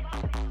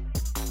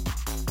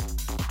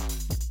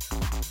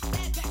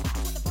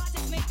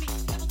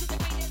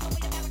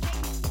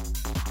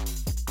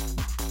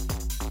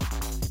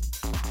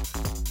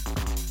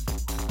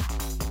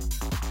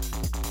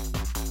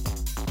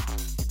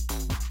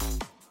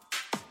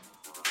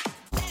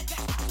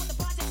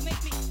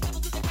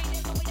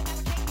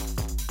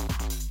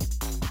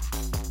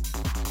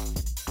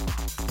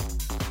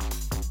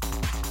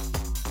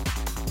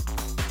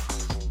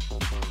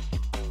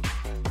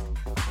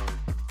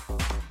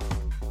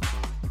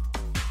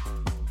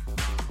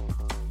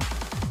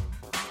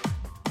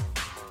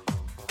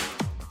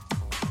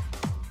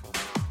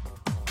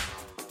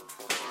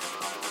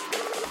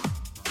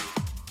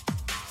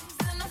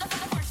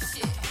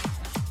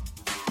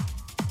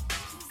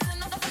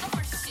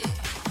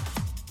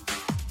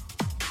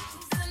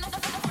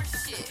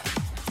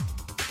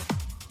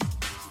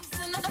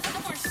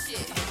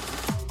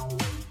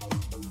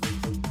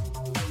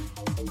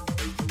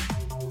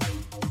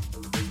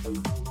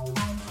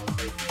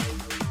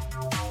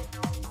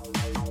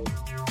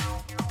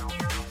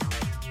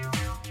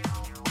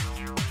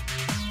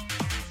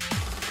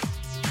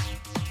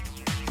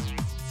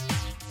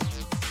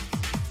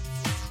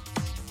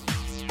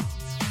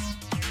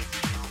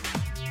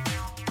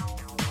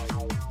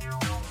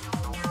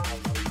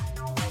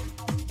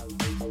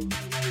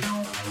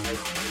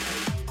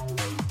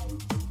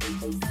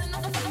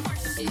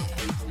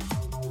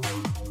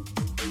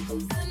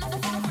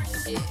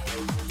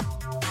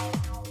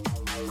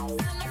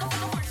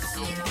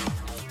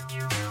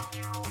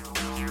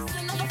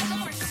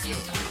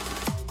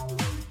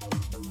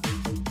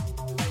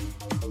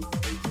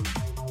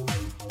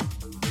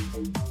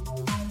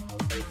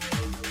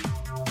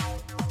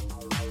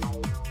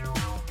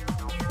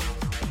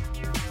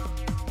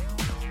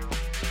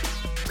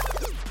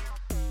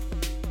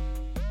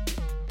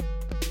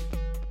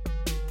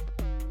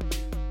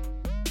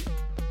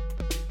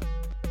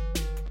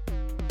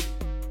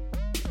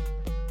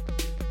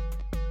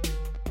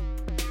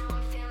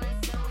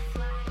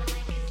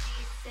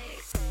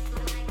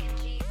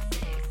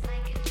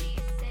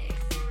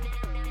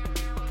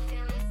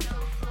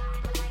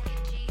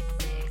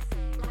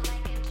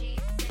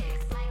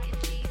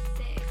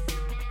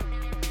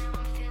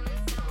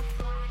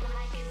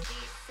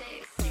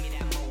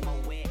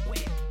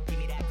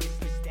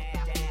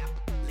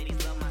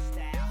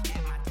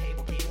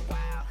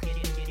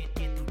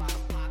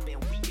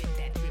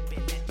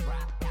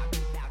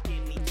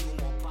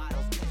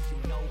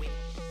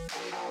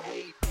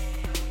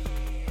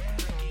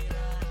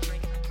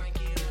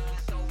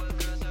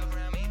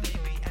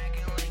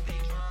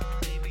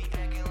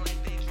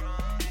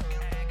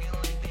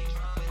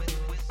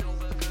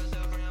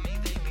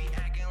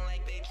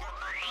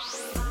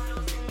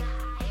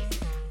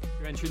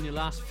 entering your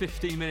last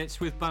 15 minutes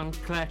with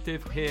Blank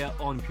Collective here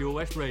on Pure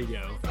West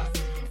Radio.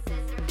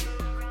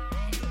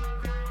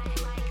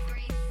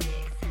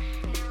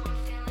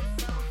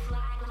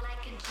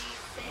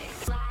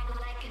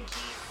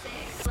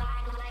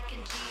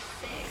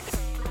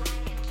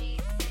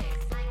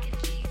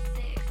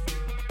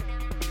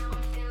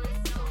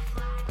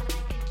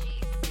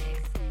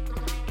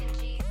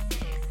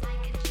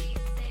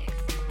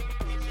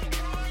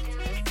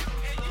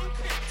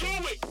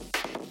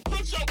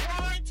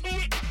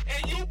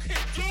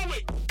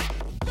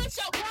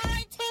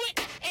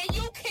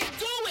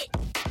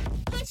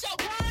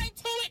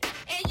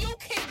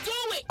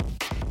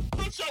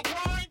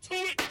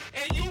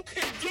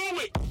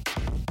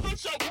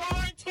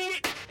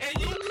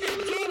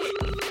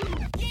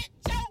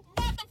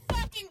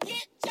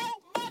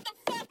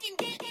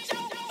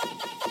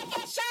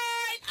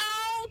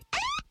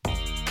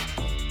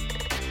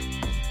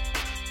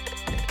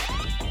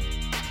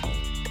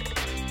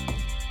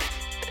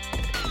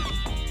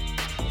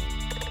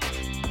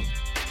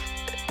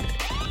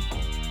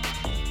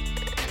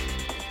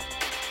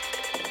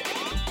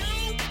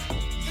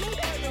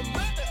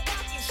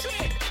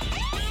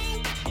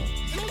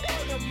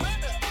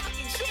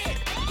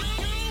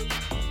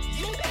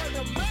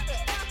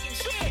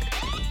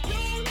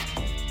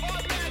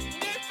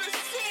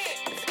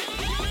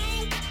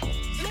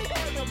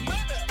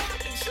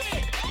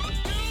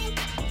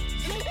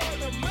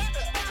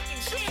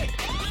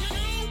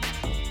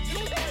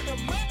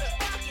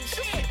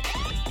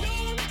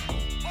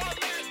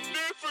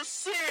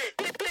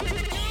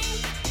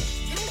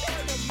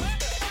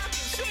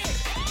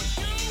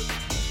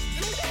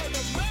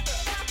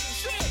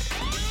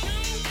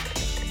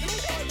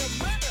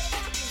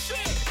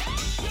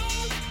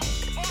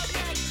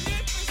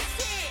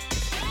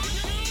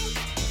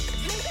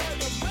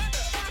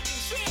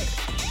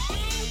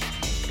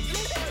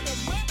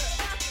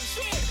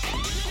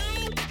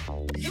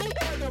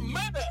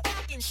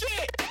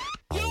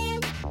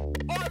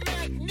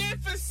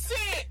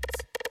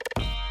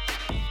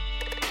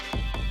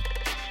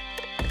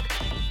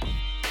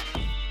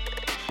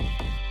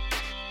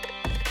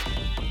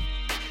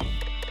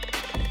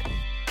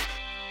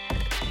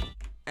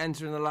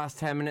 Entering the last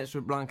 10 minutes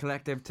with Blank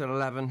Collective till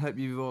 11. Hope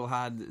you've all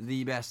had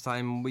the best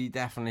time. We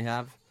definitely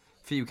have.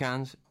 Few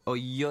cans. Oh,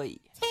 yoy.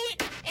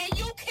 And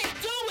you can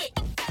do it.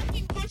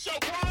 Fucking put your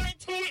grind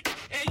to it,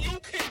 and you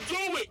can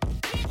do it.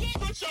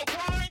 Put your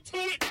grind to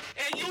it,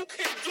 and you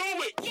can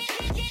do it.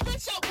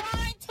 Put your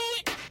grind to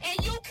it,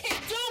 and you can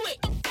do it.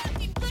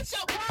 Fucking put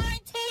your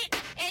grind to it,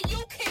 and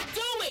you can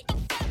do it.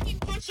 Fucking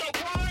put your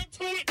grind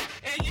to it,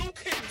 and you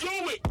can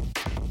do it.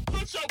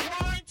 Put your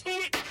grind to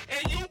it,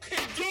 and you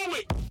can do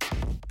it.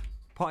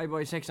 Potty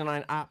Boy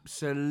 609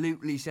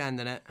 absolutely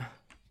sending it.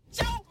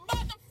 Your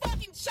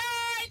motherfucking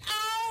shine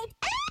on.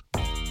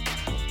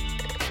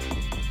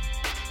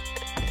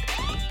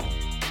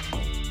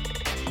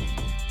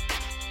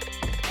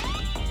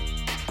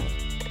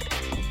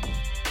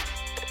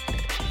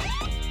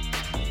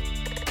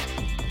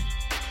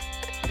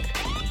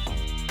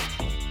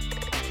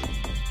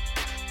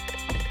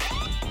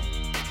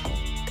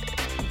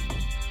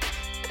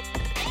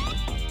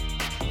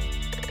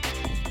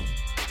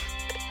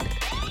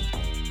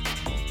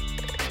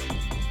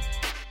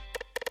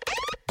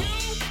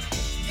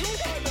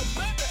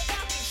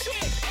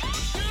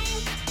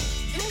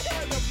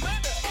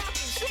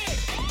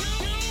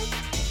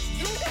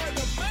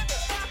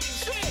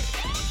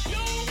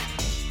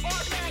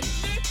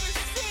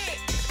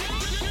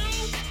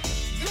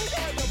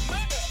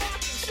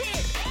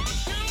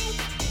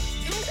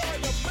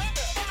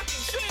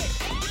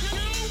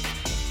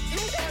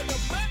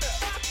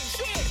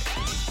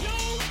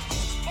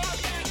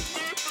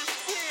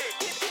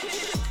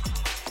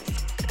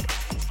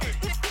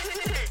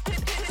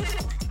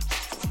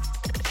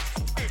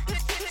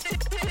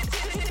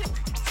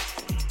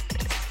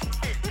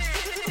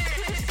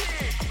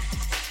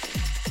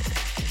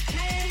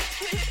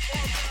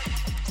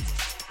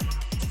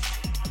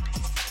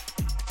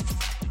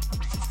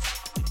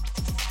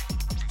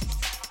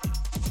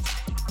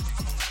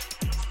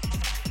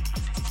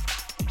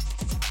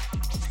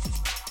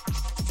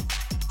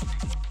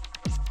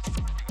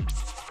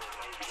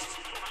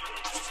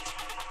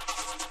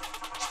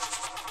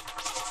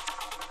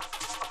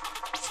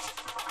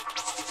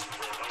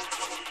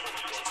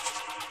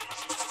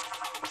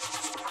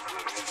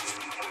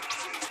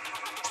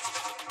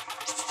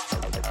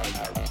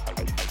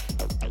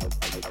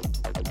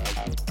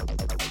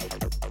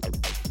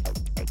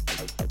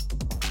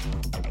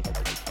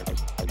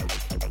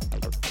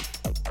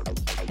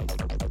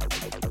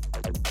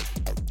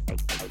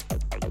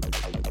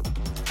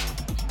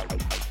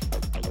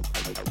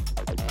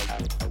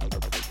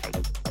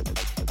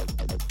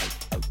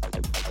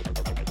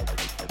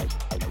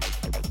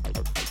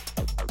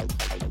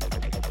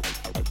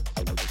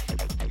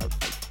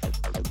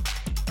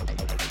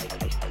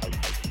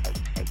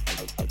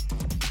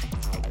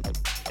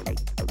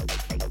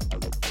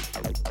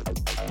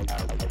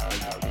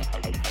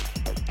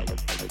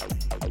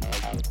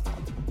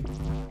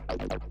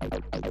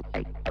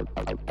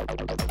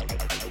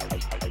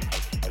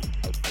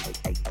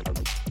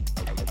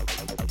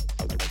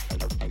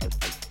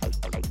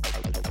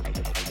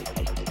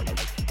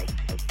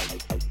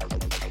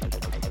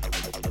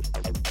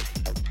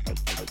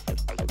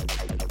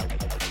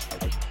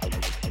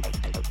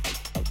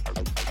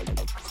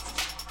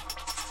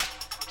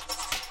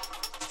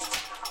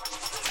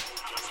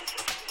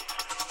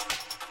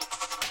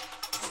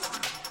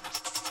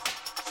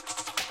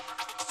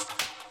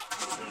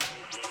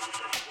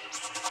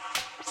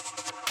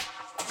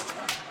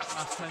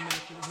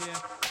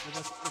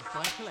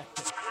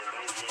 Collective.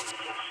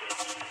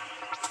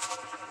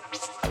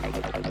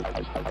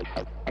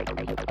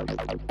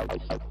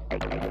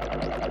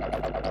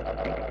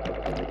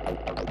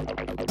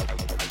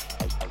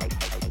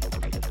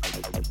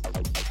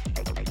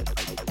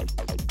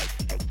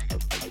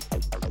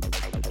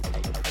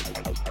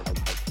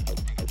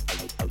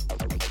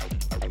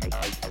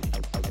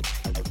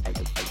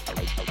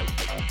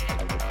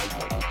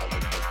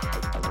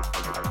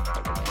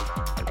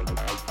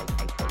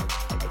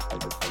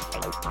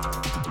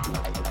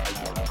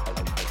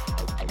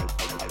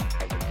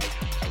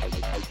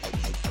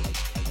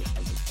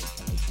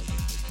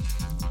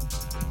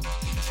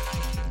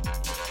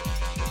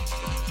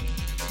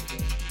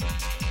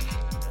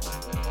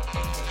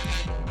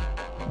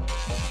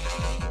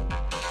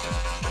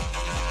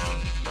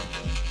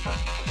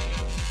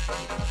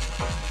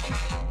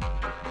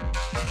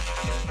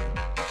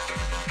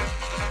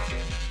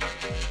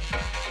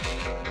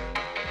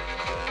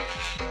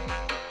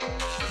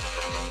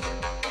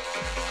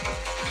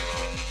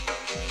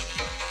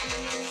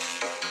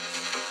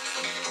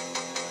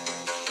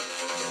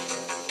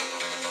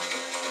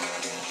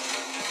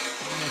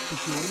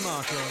 Jordan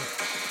Marshall.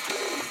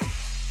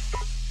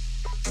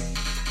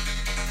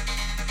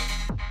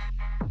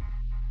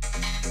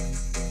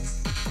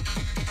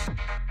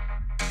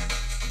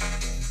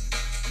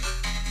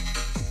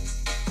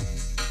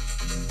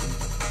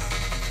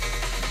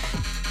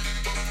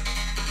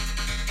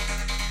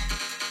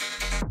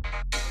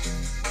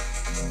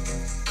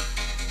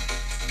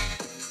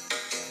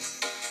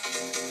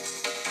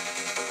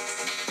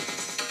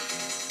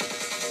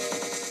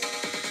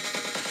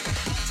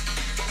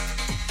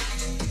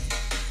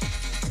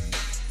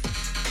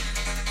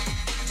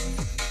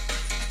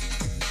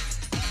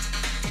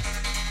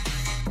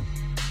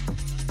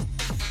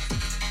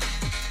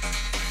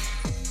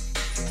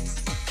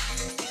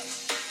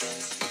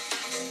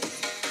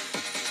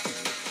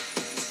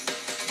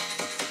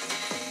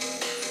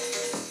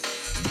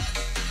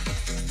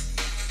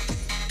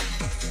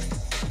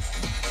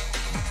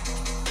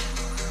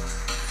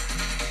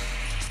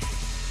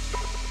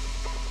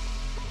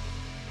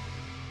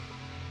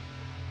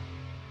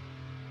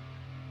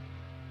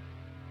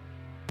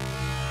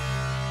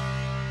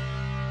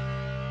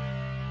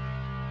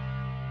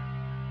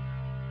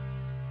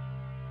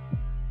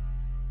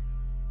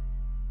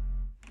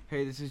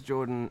 Hey, this is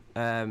Jordan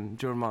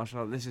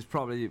Marshall. This is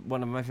probably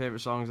one of my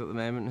favourite songs at the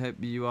moment. Hope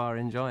you are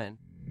enjoying.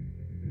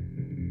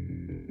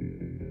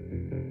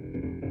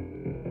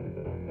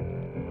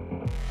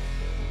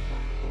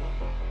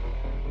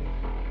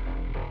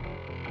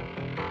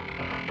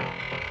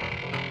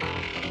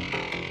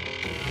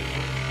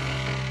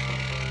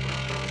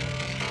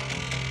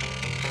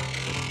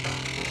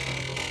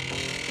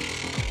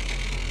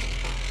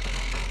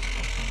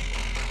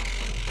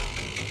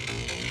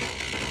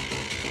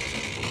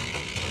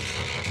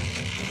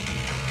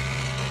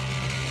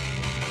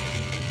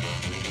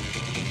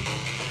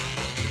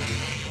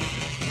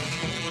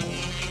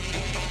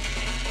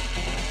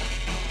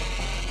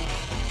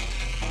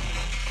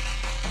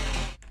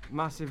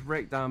 Massive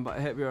breakdown, but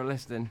I hope you're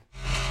listening.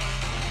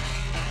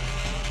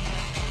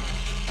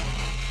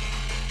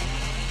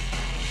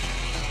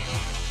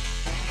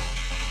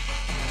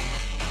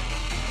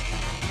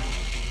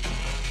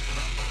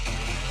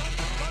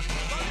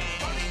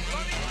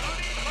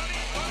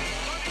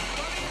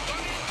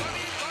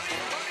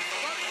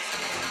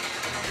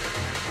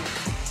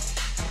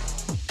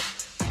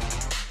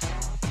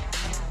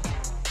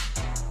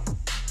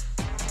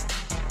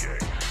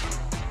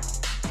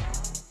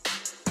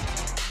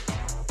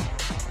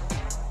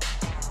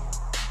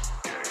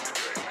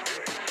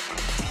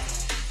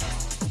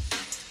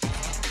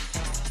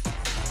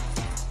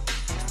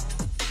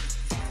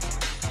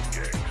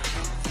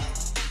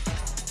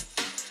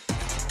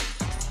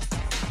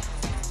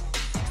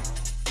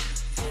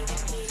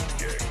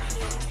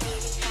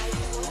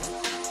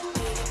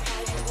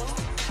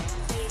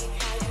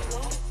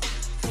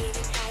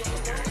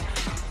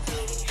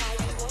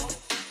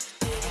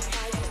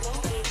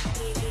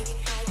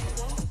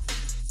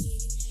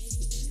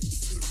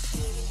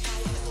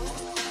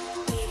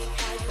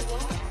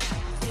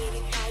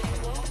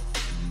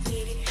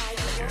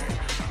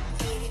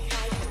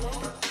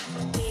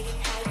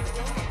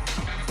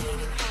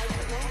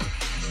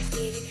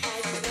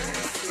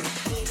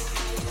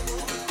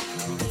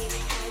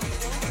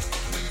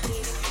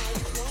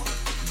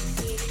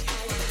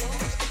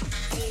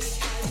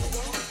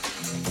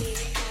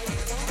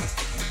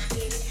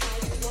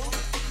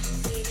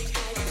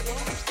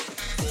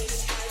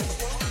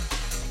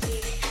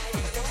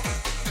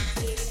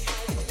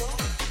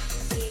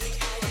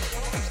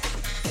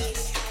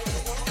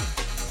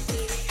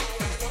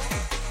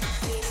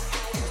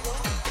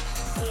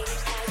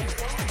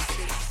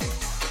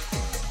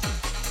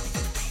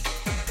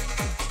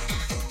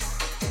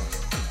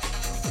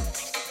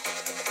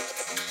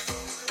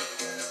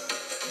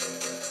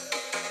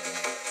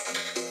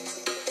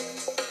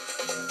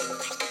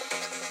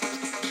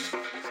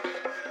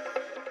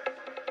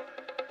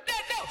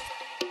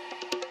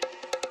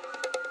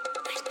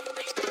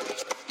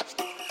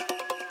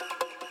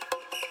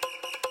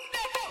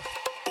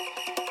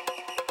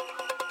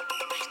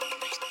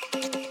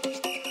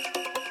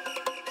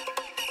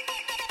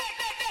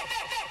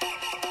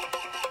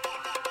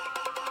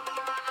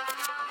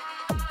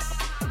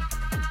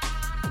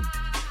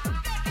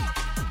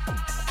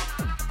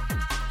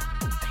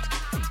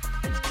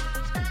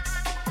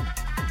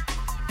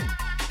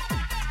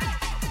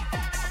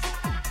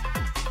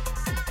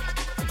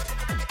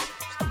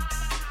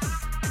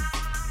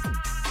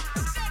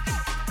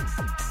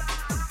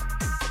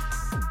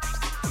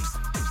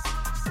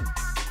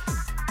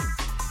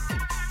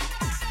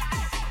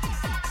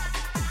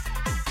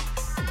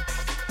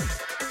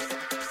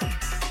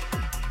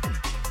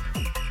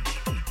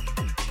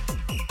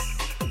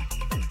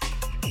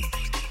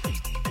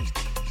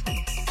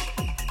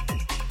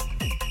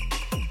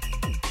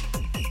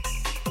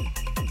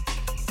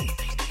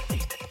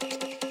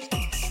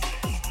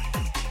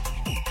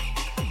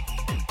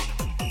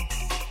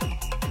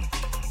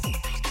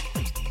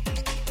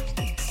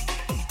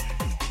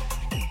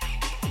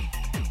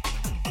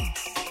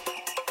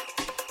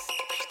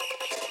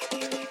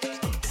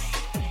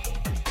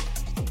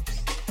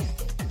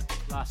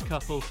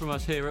 couple from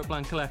us here at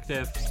Blank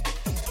Collective.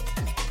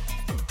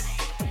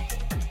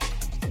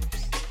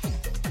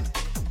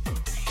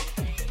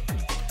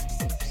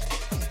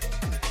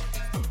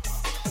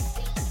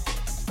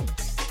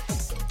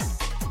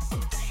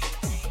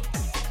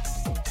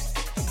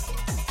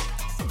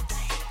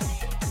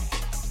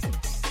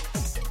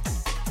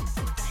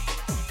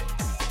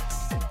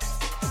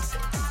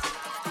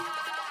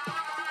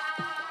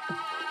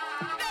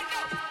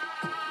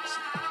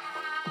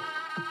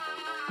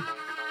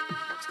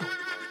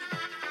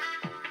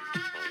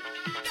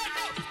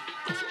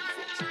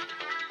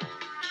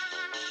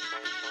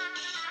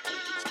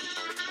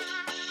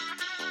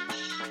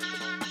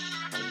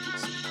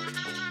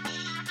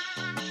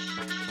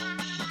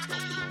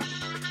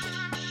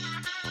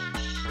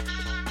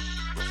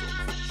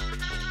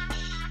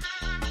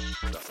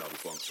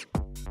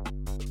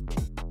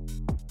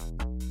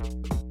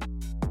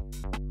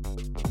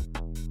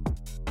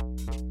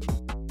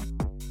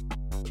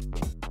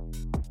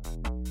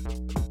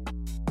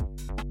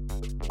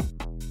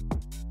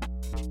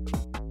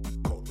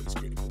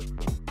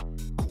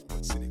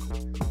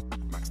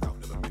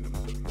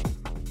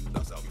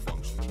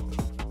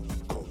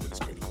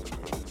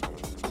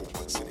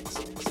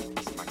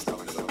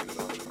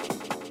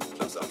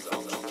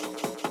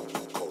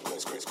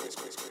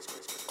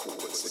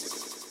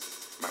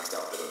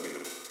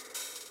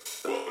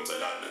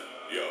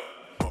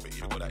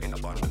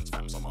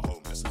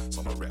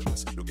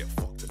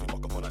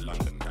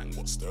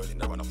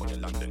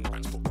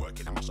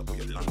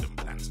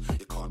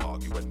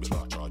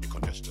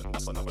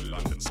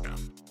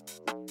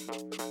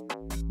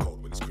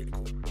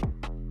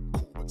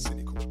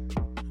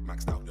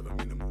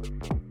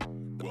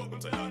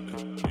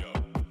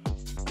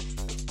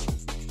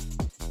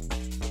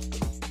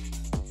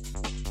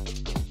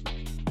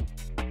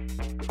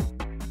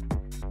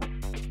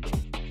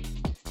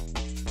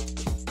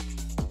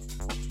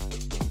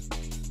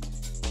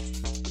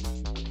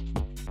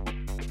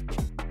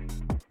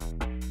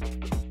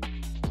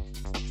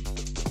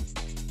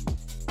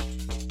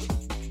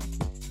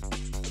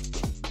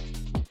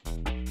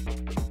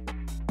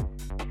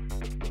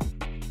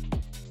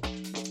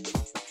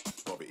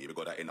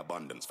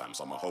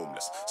 Some are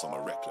homeless, some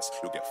are reckless.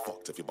 You'll get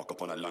fucked if you buck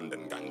up on a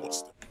London gang.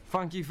 What's the...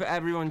 Thank you for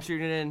everyone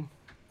tuning in.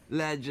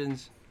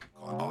 Legends.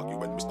 Can't argue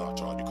when we start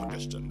charging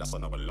congestion. That's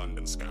another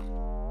London scam.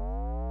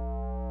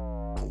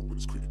 Cold when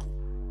it's critical.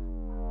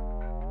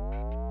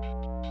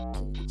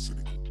 Cold when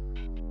cynical.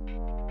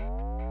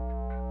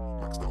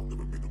 Maxed out,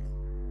 never minimal.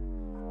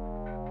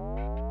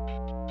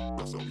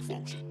 That's how we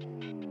function.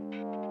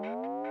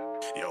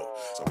 Yo,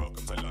 so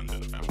welcome to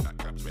London, fam. Black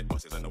cabs, red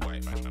buses, and the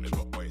white van. And they've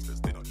got oysters,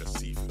 they're not just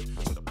seafood.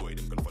 So the boy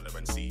them can follow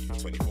and see you.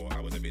 24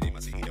 hours every day, my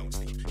city don't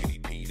sleep. You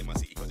need peed in my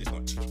city cause it's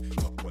not cheap.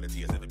 Top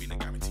quality has never been a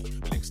guarantee.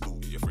 But next door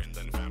to your friends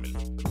and family.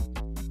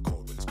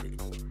 Cold when it's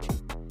critical.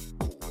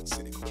 Cold when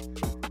cynical.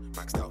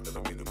 Maxed out,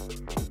 never minimal.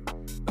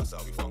 That's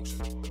how we function.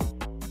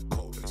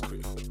 Cold when it's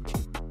critical.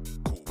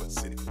 Cold when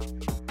cynical.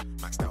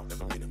 Maxed out,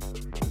 never minimal.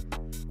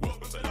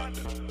 Welcome to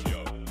London,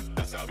 yo.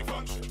 That's how we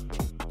function.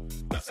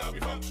 That's how we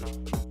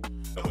function.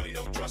 Nobody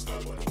don't trust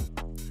nobody.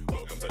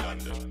 Welcome to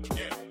London,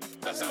 yeah.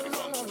 That's how we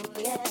function.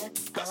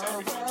 That's how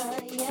we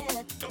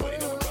function. Nobody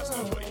don't trust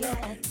nobody.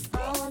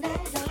 All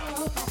night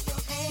long, clap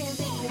your hands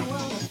if you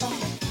wanna fuck.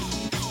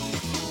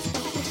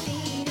 Stomp your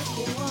feet if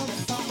you wanna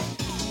fuck.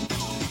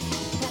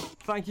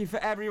 Thank you for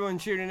everyone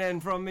tuning in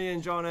from me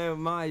and Jono,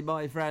 my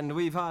boyfriend.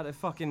 We've had a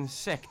fucking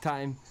sick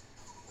time.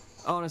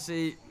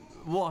 Honestly,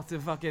 what a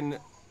fucking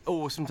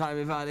awesome time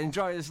we've had.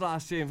 Enjoy this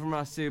last tune from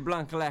us too.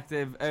 Blank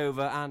Collective,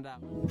 over and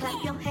out.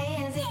 Clap your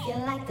hands if you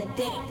like the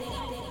dick.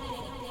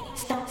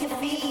 Stomp your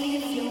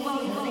feet if you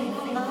want to.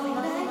 All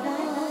night